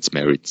job needs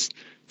merits.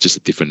 Just a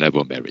different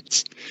level of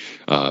merits.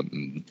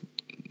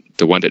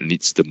 The one that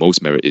needs the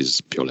most merit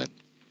is Pure Land.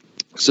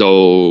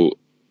 So,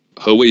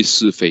 何谓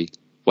是非?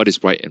 What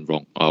is right and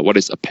wrong? What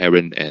is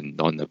apparent and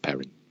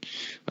non-apparent?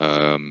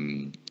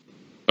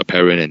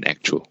 Apparent and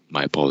actual.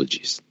 My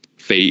apologies.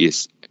 非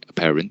is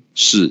apparent.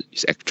 是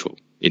is actual.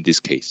 In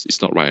this case,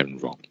 it's not right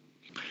and wrong.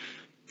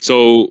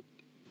 So,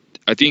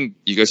 I think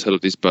you guys heard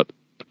of this, but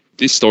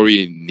this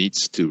story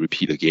needs to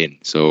repeat again.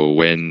 So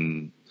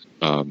when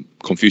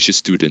Confucius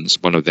students,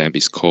 one of them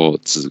is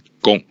called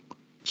Zigong,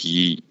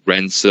 he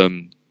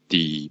ransomed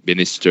the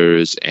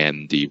ministers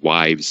and the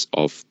wives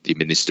of the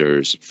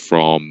ministers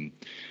from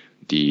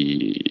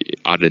the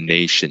other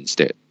nations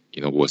that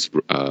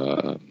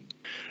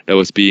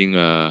was being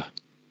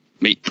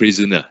made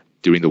prisoner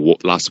during the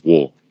last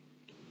war.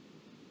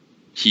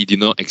 He did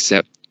not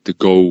accept the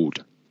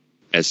gold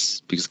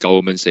because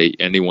government say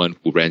anyone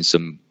who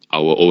ransom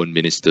our own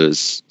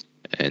ministers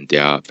and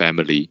their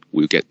family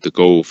will get the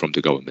gold from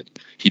the government.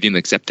 He didn't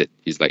accept it.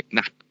 He's like,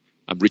 nah,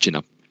 I'm rich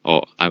enough,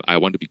 or I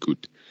want to be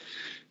good.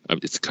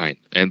 It's kind.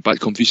 But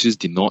Confucius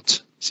did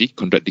not, see,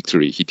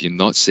 contradictory. He did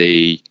not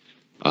say,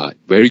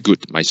 very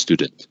good, my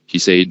student. He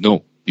said,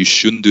 no, you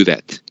shouldn't do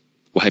that.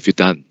 What have you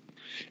done?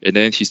 And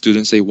then his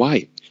students say,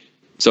 why?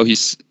 So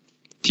his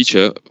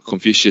teacher,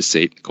 Confucius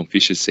said,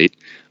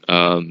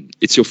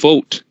 it's your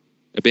fault.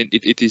 I mean,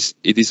 it is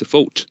a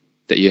fault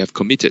that you have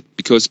committed,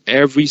 because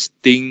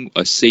everything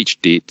a sage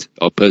did,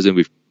 or a person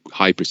with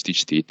high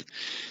prestige did,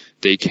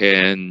 they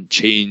can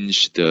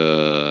change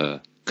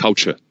the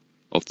culture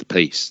of the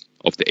place,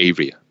 of the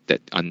area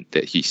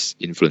that he's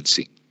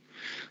influencing.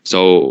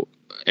 So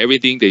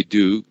everything they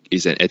do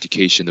is an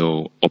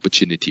educational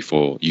opportunity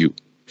for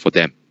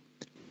them.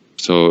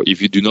 So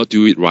if you do not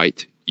do it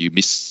right, you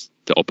miss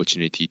the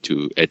opportunity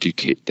to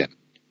educate them.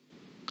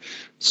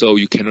 So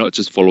you cannot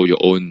just follow your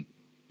own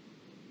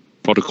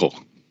protocol.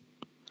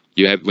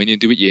 When you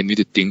do it, you need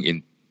to think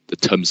in the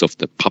terms of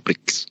the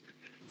publics.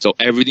 So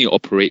everything you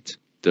operate,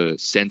 the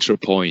central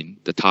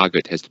point, the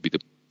target has to be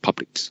the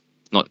publics,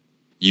 not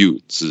you,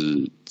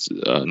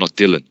 not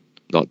Dylan,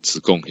 not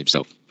Zigong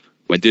himself.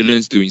 When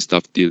Dylan's doing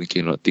stuff, Dylan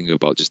cannot think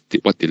about just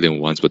what Dylan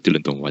wants, what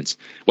Dylan don't want.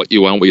 What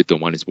you want, what you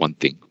don't want is one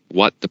thing.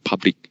 What the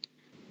public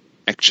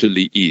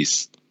actually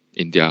is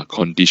in their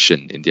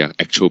condition, in their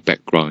actual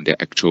background, their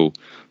actual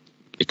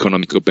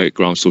economical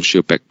background,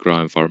 social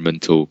background,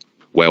 environmental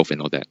wealth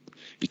and all that,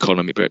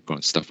 economic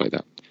background, stuff like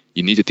that.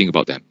 You need to think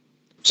about them.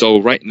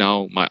 So right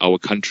now, our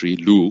country,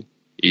 Lu,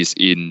 is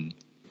in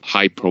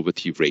high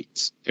poverty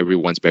rates.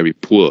 Everyone's very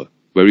poor.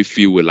 Very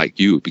few were like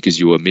you because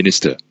you were a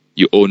minister.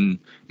 You own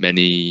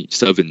many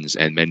servants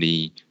and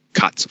many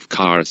carts of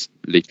cars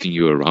lifting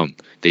you around.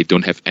 They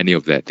don't have any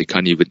of that. They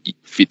can't even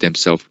feed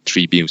themselves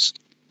 3 meals.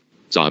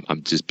 So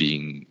I'm just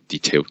being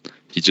detailed.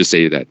 He just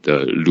said that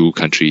the Lu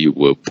country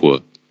were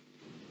poor.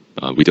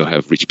 We don't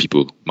have rich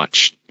people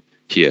much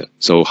here.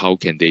 So how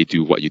can they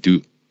do what you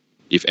do?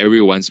 If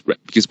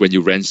because when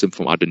you ransom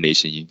from other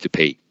nations, you need to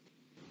pay.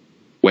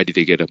 Where did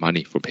they get the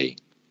money for paying?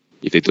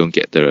 If they don't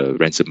get the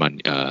ransom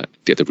money,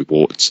 get the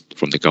rewards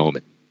from the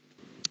government.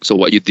 So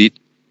what you did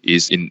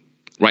is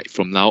right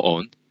from now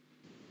on,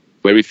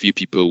 very few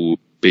people will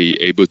be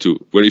able to,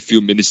 very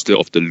few ministers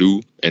of the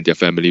Lu and their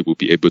family will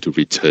be able to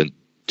return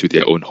to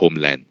their own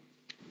homeland.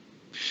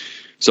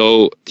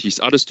 So his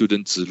other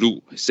student,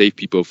 Zilu, saved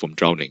people from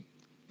drowning.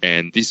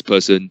 And this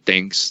person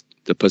thanks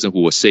the person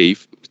who was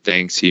saved,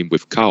 thanks him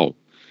with cow.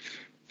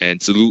 And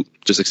Zilu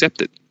just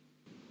accepted.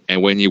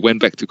 And when he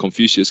went back to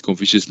Confucius,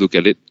 Confucius looked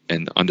at it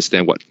and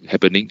understand what's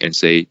happening and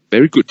say,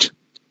 very good,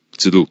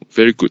 Zilu,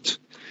 very good.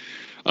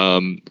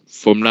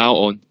 From now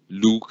on,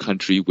 Lu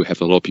country will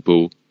have a lot of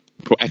people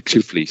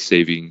proactively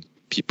saving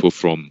people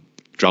from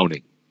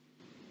drowning.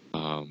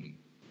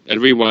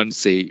 Everyone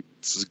say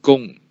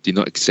Zigong did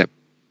not accept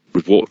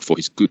reward for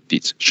his good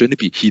deeds. Shouldn't it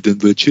be hidden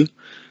virtue?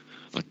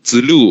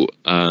 Zilu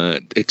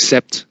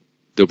accept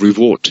the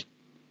reward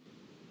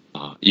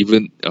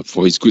even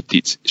for his good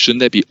deeds.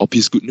 Shouldn't that be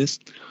obvious goodness?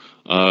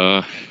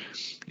 Yeah,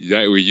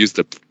 we use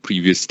the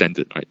previous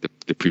standard, right?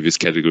 The previous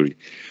category.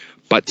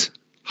 But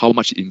how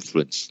much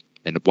influence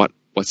and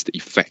what's the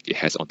effect it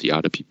has on the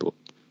other people?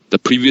 The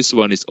previous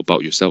one is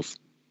about yourself,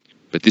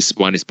 but this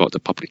one is about the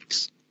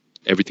publics.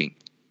 Everything.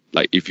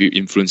 Like if you're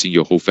influencing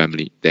your whole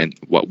family, then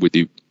what would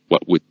it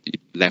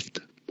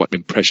what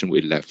impression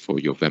will it left for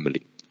your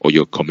family or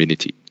your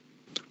community.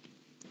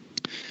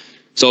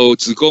 So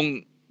子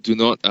贡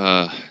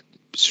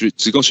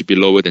should be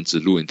lower than 子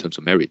路 in terms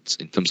of merits,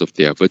 in terms of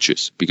their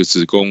virtues, because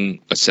子贡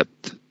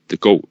accept the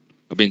gold.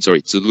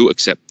 Zi Lu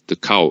accept the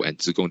cow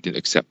and Zi Gong didn't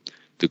accept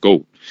the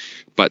gold.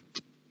 But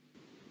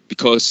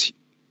because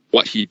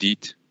what Zi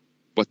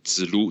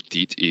Lu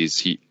did is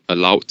he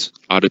allowed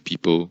other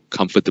people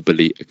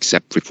comfortably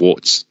accept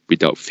rewards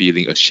without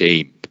feeling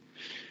ashamed.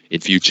 In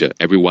future,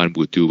 everyone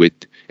will do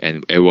it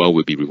and everyone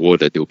will be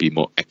rewarded. They will be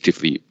more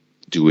actively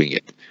doing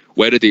it.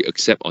 Whether they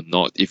accept or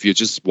not, if you're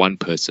just one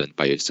person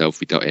by yourself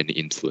without any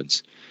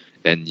influence,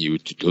 then you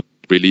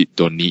really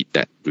don't need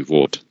that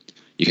reward.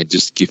 You can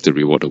just give the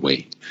reward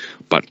away.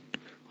 But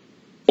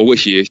over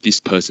here, this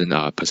person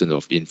are a person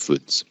of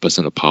influence,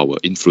 person of power,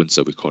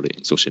 influencer we call it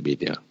in social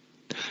media.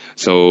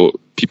 So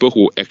people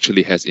who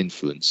actually has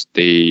influence,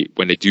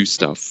 when they do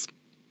stuff,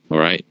 all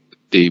right,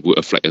 they will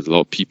affect a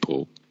lot of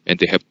people, and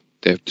they have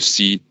to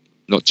see,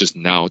 not just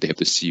now, they have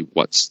to see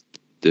what's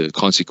the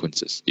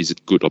consequences. Is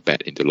it good or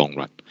bad in the long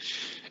run?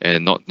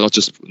 And not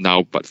just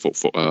now, but for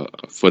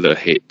further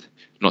ahead.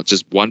 Not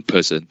just one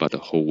person, but the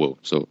whole world.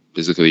 So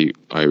basically,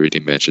 I already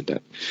mentioned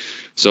that.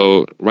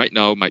 So right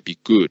now might be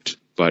good,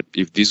 but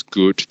if this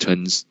good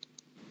turns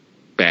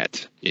bad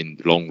in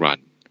the long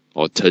run,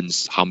 or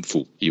turns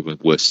harmful, even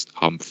worse,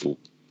 harmful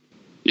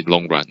in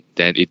long run,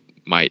 then it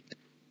might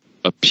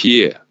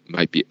apparently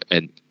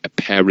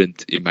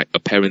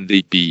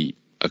be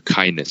a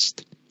kindness,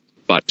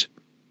 but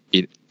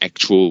in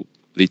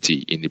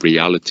actuality, in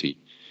reality,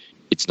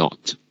 it's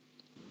not.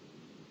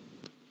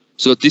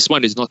 So this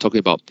one is not talking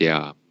about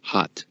their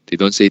heart. They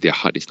don't say their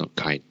heart is not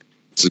kind.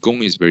 Zi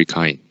Gong is very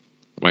kind,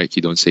 right?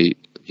 He don't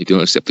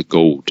accept the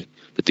gold.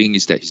 The thing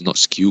is that he's not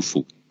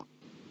skillful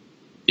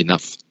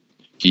enough.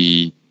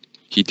 He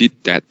did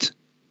that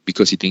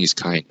because he thinks he's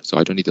kind, so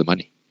I don't need the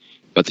money.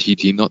 But he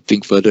did not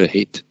think further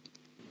ahead.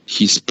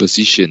 His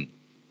position,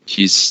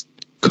 his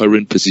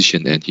current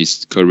position and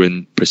his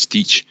current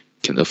prestige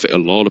can affect a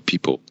lot of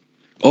people.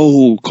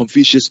 Oh,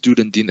 Confucius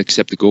student didn't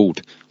accept the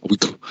gold.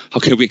 How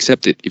can we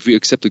accept it? If we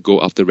accept the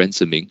gold after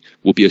ransoming,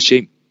 we'll be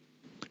ashamed.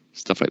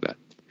 Stuff like that.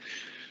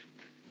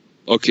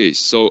 Okay,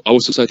 so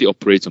our society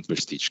operates on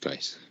prestige,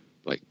 guys.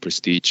 Like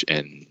prestige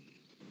and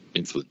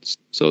influence.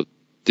 So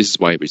this is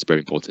why it's very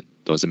important.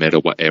 Doesn't matter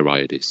what era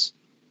it is.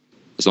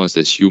 As long as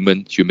there's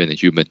human, and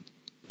human.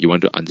 You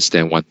want to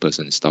understand one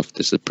person and stuff,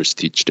 there's the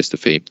prestige, there's the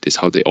fame, there's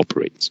how they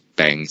operate.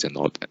 Banks and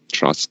all that,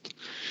 trust.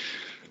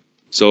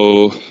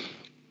 So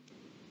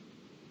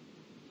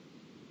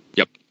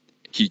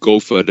he go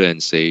further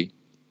and say,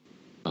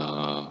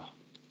 the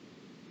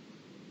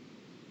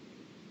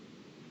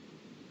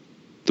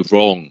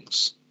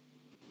wrongs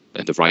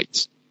and the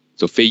rights.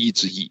 So 非义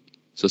之义.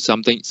 So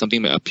something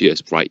may appear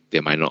as right,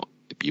 they might not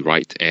be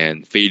right.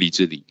 And 非礼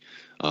之礼.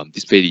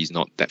 This 非礼 is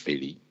not that 非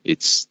礼.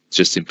 It's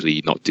just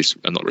simply not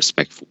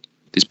respectful.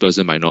 This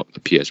person might not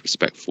appear as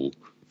respectful,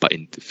 but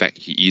in fact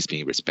he is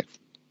being respectful.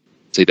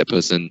 Say that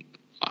person,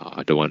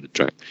 I don't want to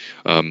drag.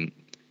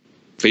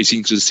 非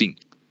信之信.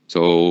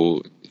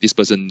 So this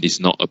person is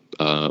not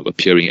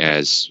appearing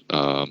as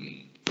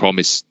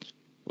promised,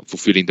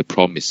 fulfilling the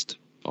promised,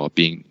 or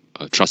being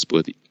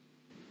trustworthy.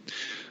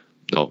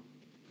 No.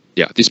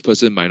 Yeah, this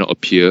person might not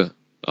appear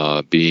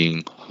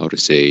being,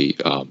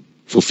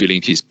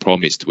 fulfilling his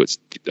promise towards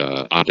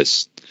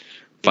others.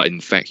 But in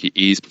fact, he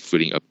is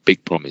fulfilling a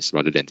big promise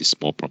rather than this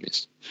small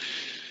promise.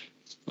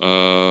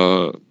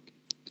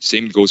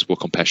 Same goes for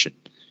compassion.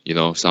 You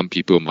know, some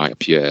people might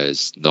appear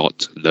as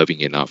not loving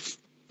enough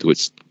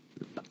towards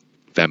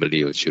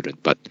family or children,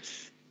 but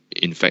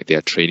in fact they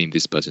are training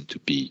this person to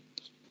be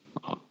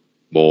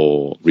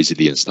more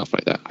resilient, stuff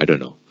like that. I don't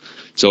know.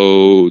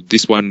 So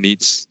this one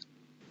needs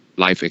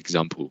life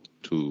example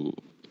to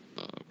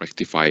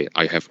rectify it.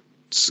 I have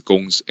Zi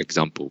Gong's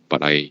example,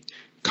 but I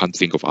can't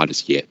think of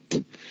others yet.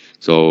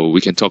 So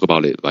we can talk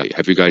about it. Like,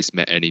 have you guys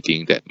met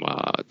anything that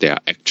they are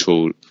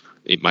actual?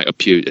 It might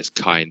appear as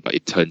kind, but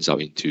it turns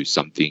out into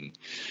something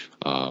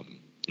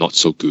not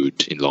so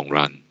good in long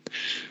run.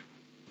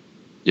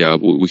 Yeah,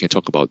 we can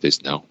talk about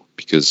this now,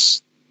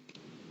 because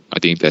I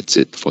think that's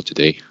it for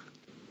today.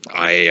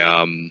 I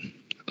am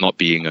not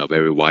being a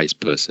very wise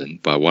person,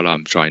 but what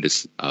I'm trying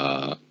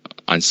to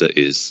answer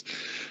is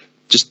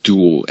just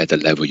do at the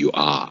level you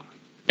are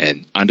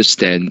and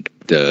understand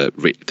the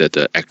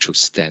actual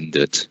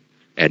standard,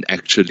 and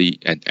actually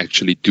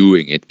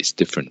doing it is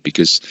different,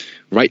 because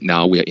right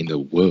now we are in a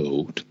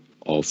world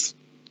of,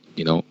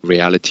 you know,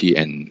 reality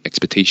and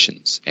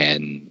expectations,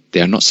 and they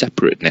are not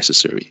separate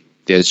necessarily.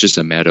 There's just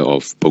a matter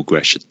of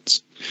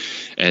progressions.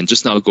 And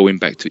just now going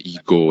back to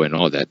ego and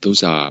all that,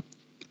 those are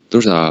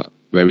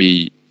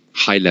very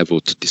high level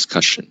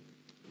discussion,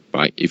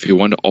 right? If you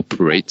want to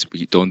operate,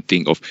 we don't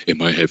think of,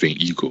 am I having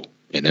ego?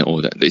 And then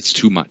all that. It's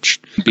too much.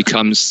 It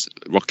becomes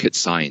rocket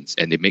science,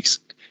 and it makes,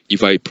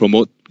 if I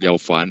promote Liao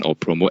Fan or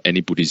promote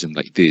any Buddhism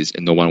like this,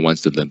 and no one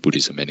wants to learn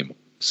Buddhism anymore.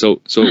 So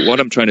what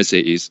I'm trying to say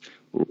is,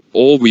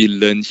 all we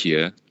learn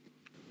here,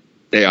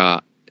 they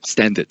are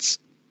standards.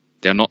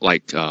 They're not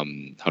like,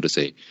 how to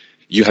say,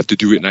 you have to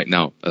do it right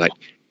now. Like,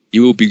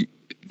 you will be,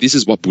 this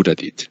is what Buddha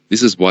did.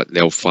 This is what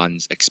Liao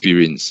Fan's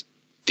experience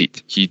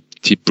did. He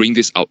bring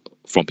this out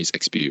from his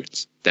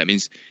experience. That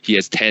means he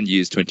has 10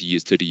 years, 20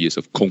 years, 30 years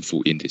of Kung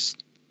Fu in this.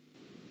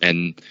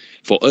 And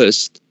for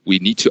us, we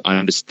need to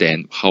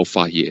understand how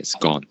far he has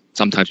gone.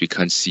 Sometimes we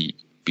can't see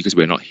because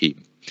we're not him.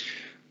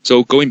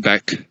 So going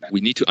back,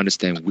 we need to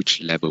understand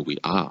which level we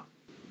are.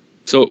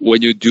 So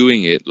when you're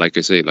doing it, like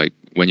I say, like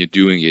when you're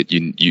doing it,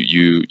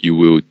 you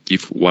will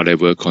give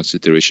whatever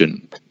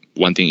consideration.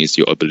 One thing is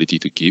your ability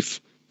to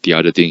give. The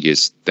other thing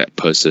is that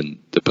person,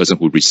 the person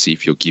who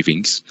receive your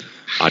givings,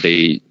 are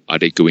they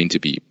going to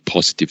be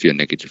positively or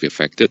negatively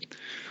affected?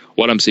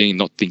 What I'm saying,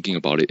 not thinking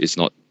about it, is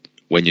not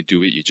when you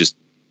do it, you just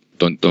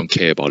don't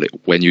care about it.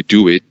 When you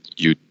do it,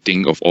 you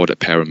think of all the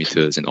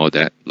parameters and all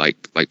that, like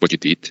what you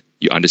did.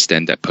 You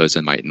understand that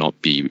person might not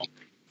be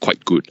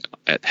quite good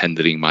at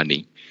handling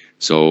money.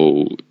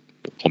 So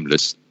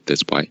homeless,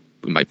 that's why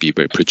we might be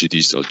very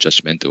prejudiced or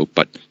judgmental.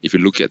 But if you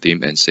look at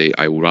him and say,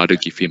 I would rather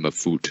give him a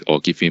food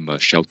or give him a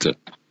shelter,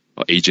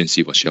 or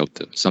agency for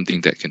shelter,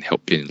 something that can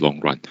help him in the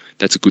long run,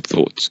 that's a good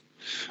thought.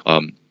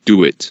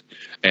 Do it,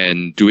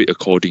 and do it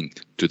according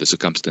to the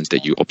circumstance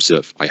that you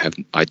observe.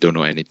 I don't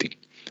know anything.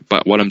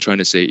 But what I'm trying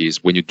to say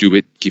is when you do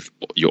it, give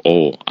your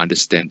all,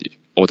 understand it,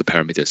 all the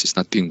parameters. There's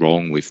nothing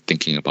wrong with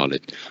thinking about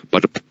it.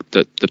 But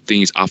the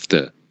thing is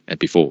after and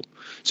before.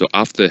 So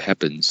after it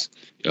happens,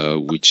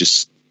 we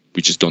just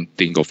don't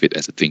think of it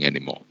as a thing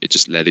anymore. It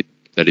just let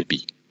it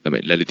be. I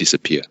mean, let it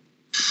disappear.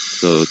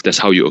 So that's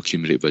how you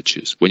accumulate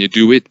virtues. When you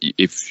do it,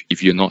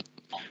 if you're not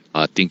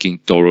thinking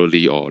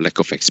thoroughly or lack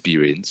of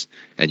experience,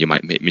 and you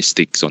might make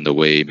mistakes on the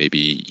way,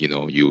 maybe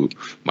you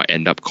might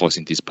end up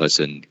causing this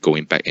person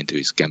going back into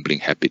his gambling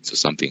habits or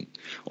something,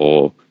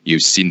 or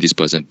you've seen this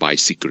person buy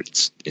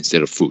cigarettes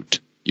instead of food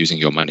using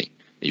your money.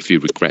 If you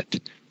regret,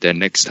 then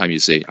next time you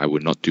say, I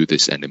will not do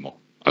this anymore.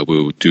 I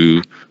will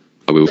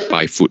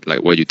buy food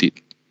like what you did.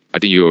 I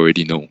think you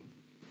already know.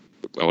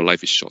 Our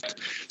life is short.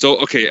 So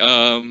okay,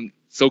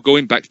 so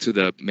going back to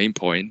the main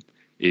point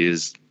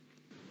is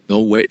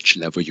know which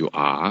level you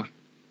are.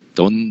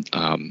 Don't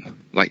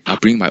I'll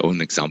bring my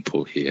own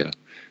example here.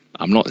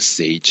 I'm not a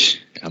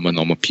sage. I'm a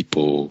normal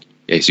people.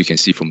 As you can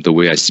see from the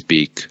way I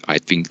speak, I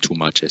think too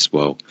much as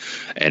well,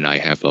 and I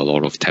have a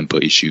lot of temper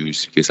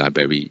issues because I'm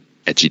very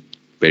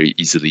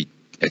easily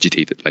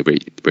agitated, like very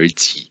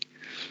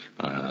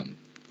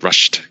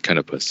rushed kind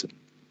of person.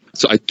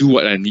 So I do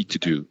what I need to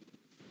do.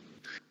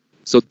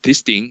 So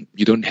this thing,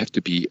 you don't have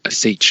to be a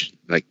sage.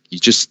 Like, you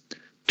just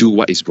do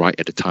what is right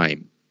at the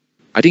time.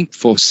 I think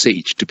for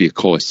sage to be a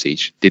core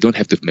sage, they don't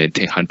have to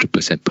maintain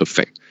 100%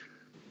 perfect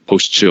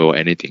posture or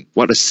anything.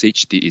 What a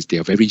sage did is they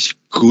are very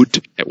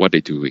good at what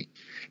they're doing.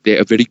 They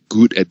are very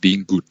good at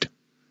being good.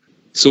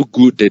 So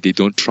good that they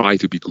don't try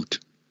to be good.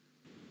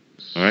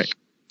 All right?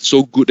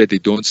 So good that they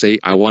don't say,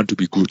 I want to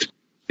be good.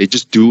 They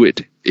just do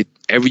it.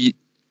 Every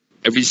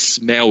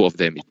smell of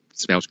them, it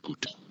smells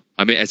good.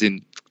 I mean, as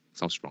in,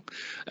 sounds wrong.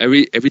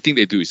 Everything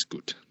they do is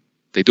good.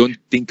 They don't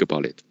think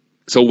about it.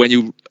 So when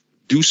you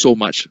do so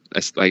much,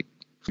 that's like,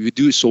 you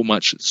do so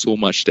much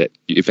that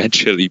it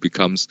eventually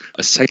becomes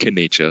a second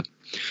nature.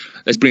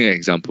 Let's bring an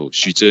example.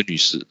 Xu Zhe 女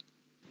士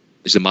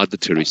is the Mother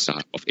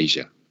Teresa of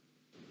Asia.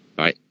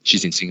 Right?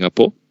 She's in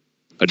Singapore.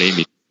 Her name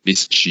is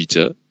Miss Xu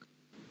Zhe.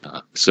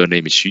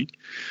 Surname is Xu.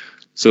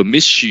 So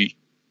Miss Xu,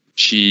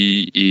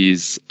 she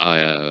used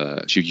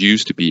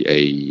to be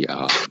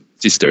a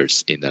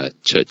sisters in a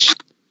church,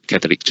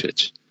 Catholic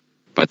church,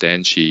 but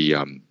then she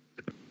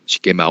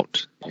came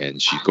out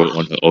and she go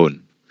on her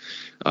own.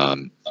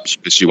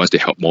 She wants to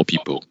help more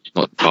people,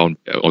 not found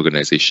an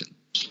organization.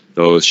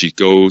 So she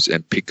goes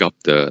and pick up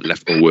the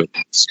leftover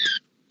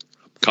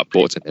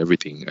cupboards and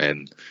everything,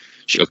 and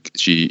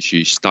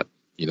she start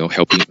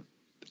helping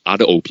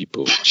other old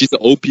people. She's the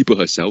old people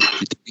herself.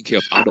 She's taking care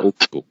of other old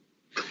people,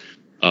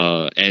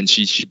 and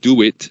she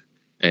do it,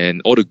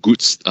 and all the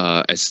goods.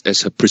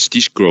 As her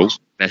prestige grows,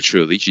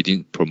 naturally she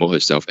didn't promote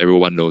herself.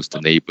 Everyone knows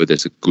the neighbor.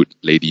 There's a good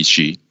lady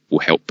she who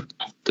help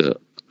the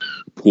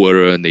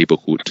poorer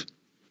neighborhood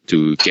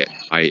to get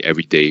high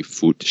everyday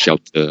food,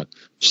 shelter,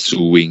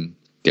 sewing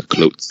their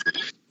clothes.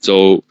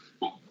 So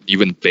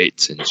even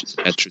beds and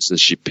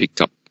mattresses she picked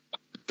up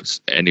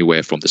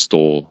anywhere from the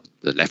store,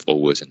 the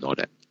leftovers and all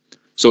that.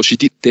 So she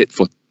did that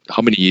for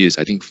how many years?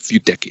 I think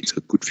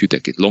a good few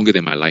decades, longer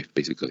than my life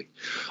basically,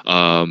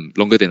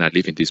 longer than I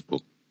live in this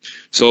book.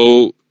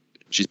 So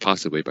she's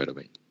passed away, by the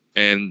way.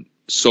 And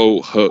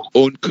so her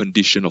own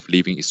condition of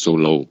living is so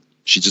low.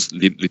 She just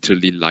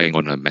literally lying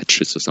on a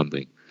mattress or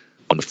something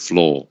on the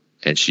floor,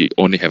 and she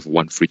only have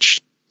one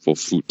fridge for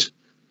food,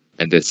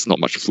 and there's not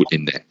much food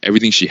in there.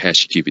 Everything she has,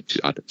 she give it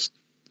to others.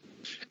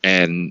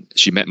 And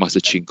she met Master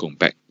Ching Kung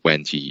back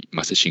when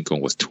Master Ching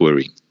Kung was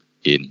touring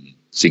in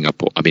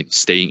Singapore. I mean,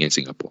 staying in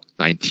Singapore,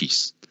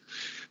 90s.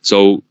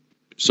 So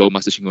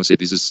Master Ching Kung said,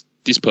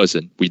 this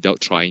person, without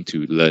trying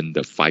to learn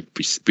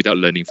without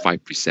learning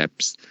 5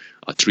 precepts,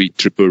 3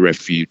 triple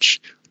refuge,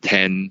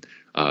 10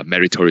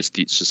 meritorious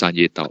deeds, 13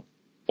 业道,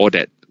 all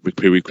that,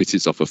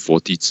 prerequisites of a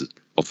 40zi,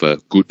 of a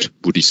good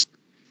Buddhist.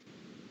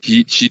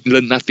 She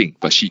learned nothing,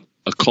 but she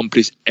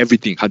accomplished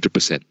everything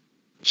 100%.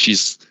 She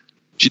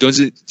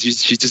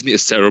just need a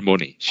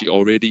ceremony. She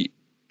already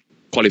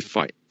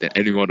qualified than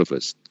any one of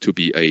us to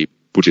be a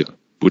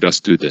Buddha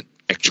student,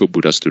 actual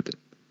Buddha student,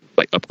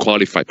 like a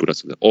qualified Buddha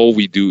student. All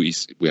we do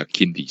is we are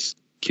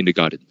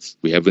kindergartens.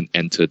 We haven't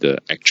entered the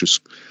actual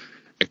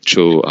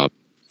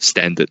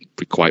standard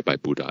required by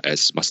Buddha,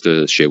 as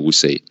Master Xue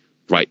say,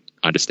 right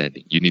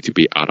understanding. You need to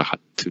be arahat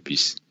to be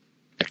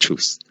actual,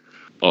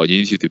 or you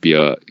need to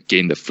be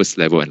gain the first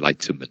level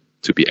enlightenment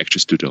to be actual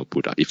student of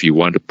Buddha. If you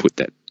want to put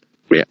that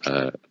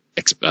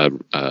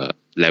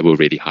level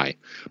really high,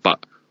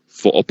 but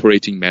for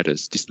operating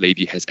matters, this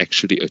lady has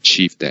actually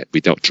achieved that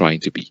without trying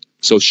to be.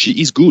 So she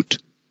is good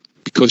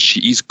because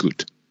she is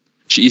good.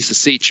 She is a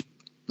sage,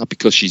 not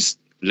because she's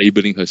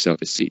labeling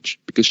herself as sage,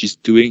 because she's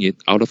doing it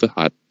out of her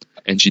heart,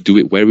 and she do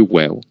it very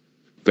well,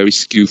 very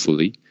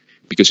skillfully,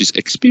 because she's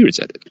experienced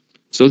at it.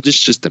 So this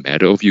is just a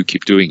matter of you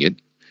keep doing it.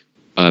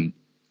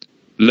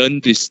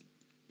 Learn this,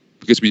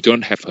 because we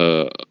don't have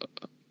her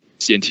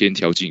先天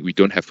条件, we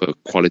don't have her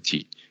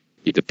quality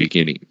in the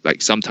beginning.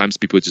 Like sometimes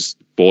people are just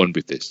born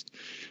with this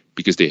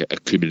because they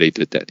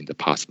accumulated that in the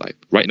past life.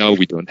 Right now,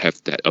 we don't have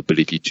that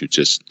ability to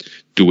just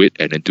do it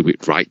and then do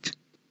it right,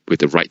 with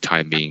the right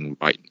timing,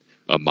 right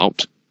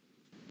amount,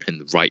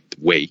 and the right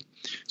way.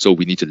 So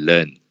we need to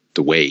learn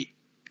the way.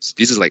 So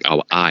this is like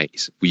our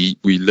eyes. We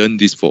learn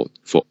this for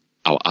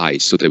our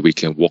eyes so that we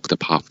can walk the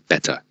path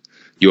better.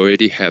 You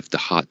already have the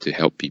heart to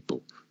help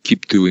people.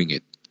 Keep doing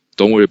it.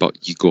 Don't worry about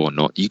ego or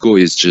not. Ego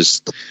is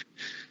just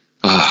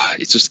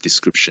it's just a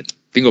description.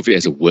 Think of it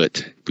as a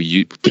word.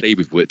 We play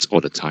with words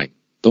all the time.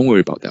 Don't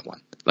worry about that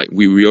one. Like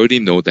we already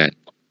know that,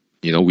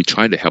 we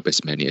try to help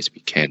as many as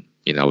we can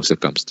in our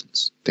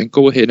circumstance. Then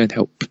go ahead and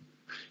help.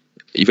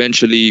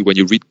 Eventually, when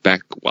you read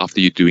back after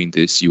you're doing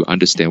this, you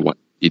understand what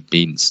it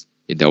means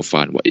in Liao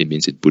Fan, what it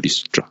means in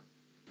Buddhist Sutra.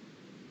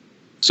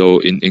 So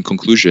in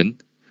conclusion,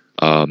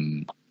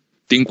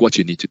 think what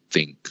you need to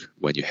think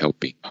when you're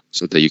helping,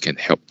 so that you can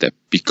help them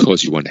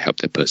because you want to help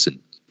that person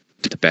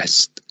to the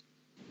best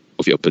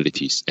of your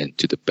abilities and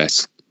to the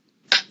best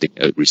they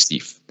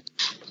receive.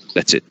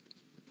 That's it.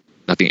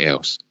 Nothing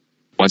else.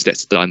 Once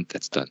that's done,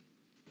 that's done.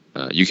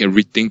 You can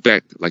rethink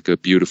back like a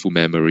beautiful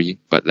memory,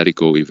 but let it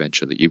go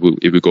eventually. It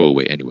will go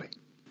away anyway.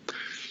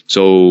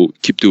 So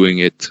keep doing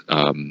it.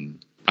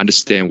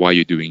 Understand why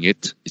you're doing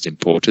it. It's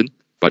important,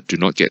 but do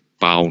not get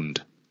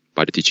bound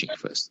by the teaching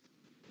first.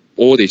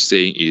 All they're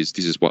saying is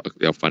this is what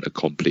Liao Fan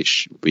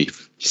accomplished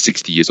with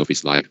 60 years of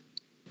his life.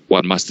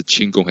 What Master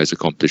Qing Gong has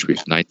accomplished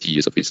with 90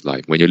 years of his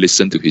life. When you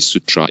listen to his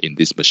sutra in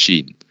this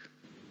machine,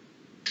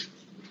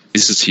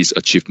 this is his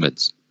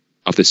achievements.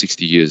 After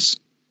 60 years,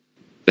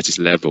 that's his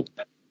level.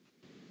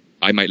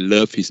 I might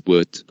love his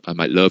word, I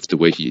might love the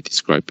way he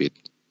described it,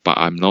 but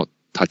I'm not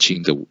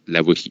touching the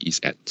level he is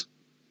at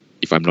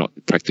if I'm not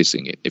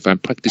practicing it. If I'm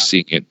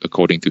practicing it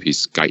according to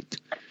his guide,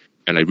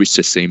 and I reach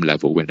the same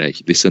level when I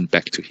listen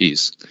back to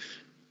his,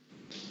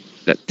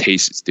 that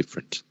taste is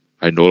different.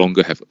 I no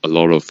longer have a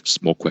lot of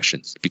small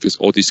questions, because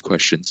all these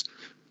questions,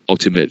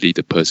 ultimately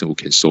the person who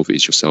can solve it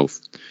is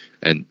yourself.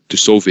 And to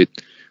solve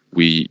it,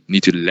 we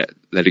need to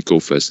let it go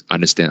first,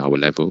 understand our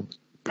level,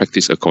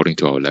 practice according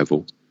to our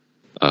level,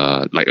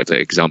 like the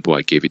example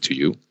I gave it to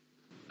you,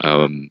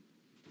 and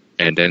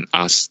then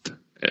ask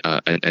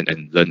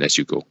and learn as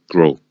you go,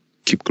 grow,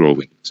 keep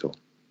growing. So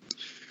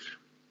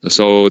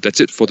that's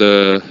it for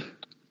the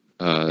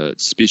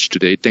speech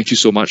today. Thank you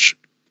so much.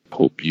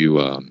 Hope you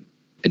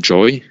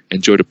enjoy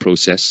the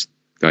process,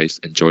 guys.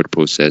 Enjoy the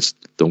process.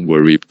 Don't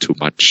worry too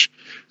much.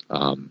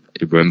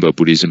 Remember,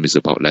 Buddhism is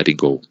about letting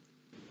go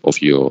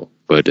of your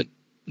burden,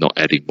 not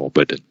adding more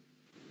burden.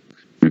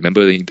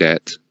 Remembering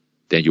that,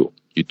 then you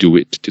do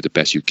it to the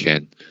best you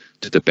can,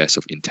 to the best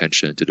of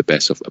intention, to the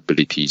best of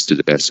abilities, to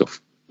the best of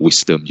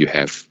wisdom you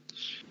have.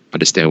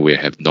 Understand we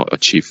have not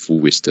achieved full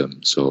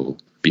wisdom, so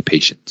be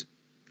patient.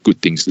 Good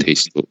things take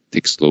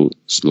slow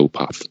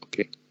path.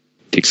 Okay,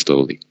 take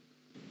slowly.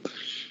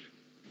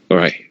 All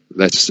right,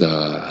 let's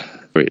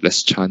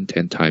chant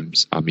 10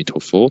 times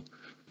Amitofo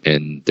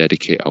and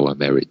dedicate our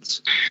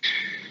merits.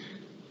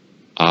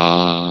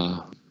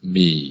 A-mi-to-fo.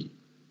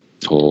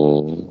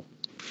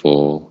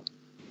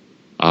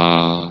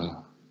 A-mi-to-fo.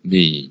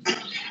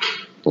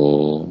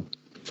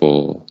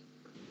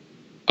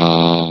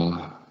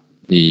 A-mi-to-fo.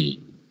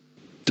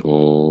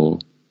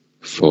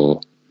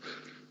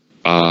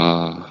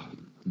 A-mi-to-fo.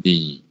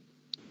 A-mi-to-fo.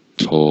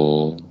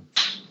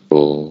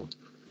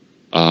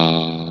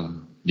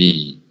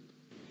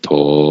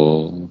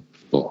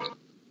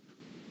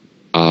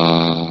 A-mi-to-fo.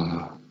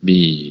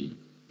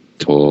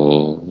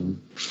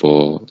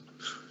 A-mi-to-fo.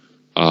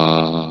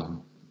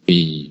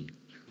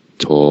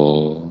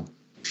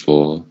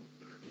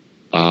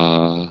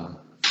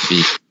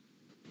 A-mi-to-fo.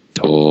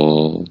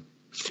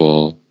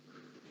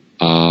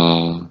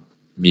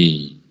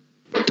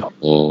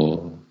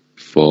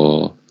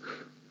 A-mi-to-fo.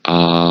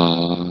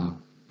 A-mi-to-fo.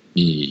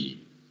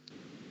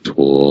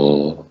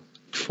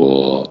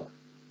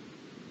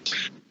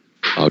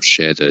 Ouch.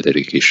 share the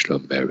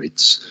dedicational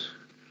merits.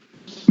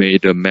 May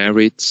the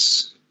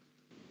merits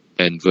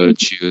and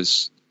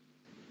virtues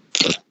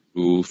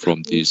accrue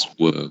from this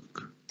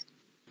work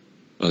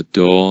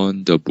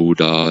adorn the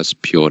Buddha's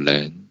pure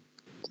land,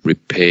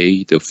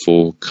 repay the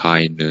four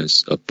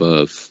kindness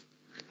above,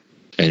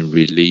 and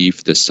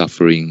relieve the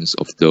sufferings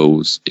of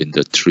those in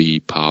the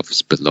three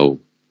paths below.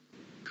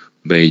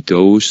 May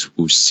those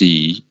who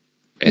see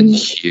and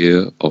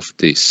hear of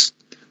this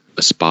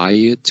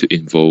aspire to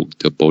invoke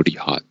the Bodhi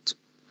heart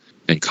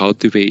and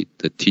cultivate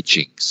the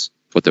teachings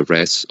for the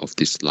rest of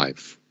this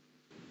life.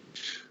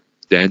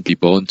 Then be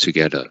born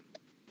together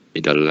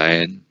in the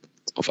land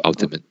of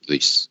ultimate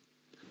bliss.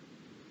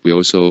 We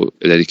also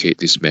dedicate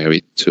this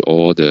merit to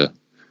all the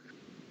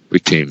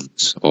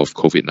victims of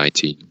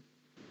COVID-19,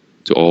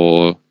 to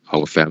all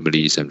our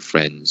families and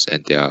friends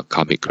and their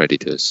karmic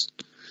creditors,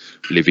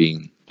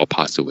 living or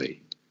passed away,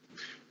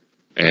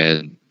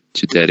 and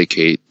to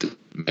dedicate the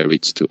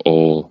merits to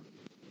all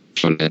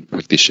land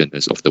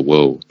practitioners of the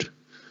world,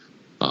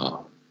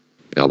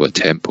 in our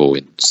temple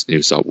in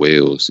New South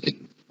Wales,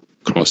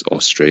 across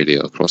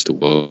Australia, across the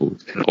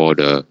world, and all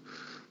the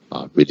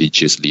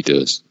religious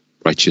leaders,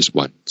 righteous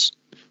ones,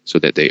 so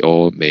that they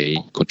all may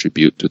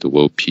contribute to the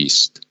world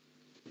peace.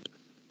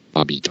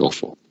 Amen.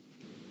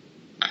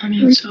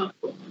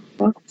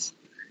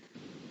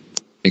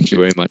 Thank you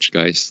very much,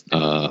 guys.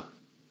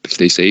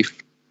 Stay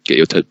safe. Get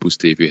your third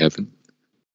booster if you haven't.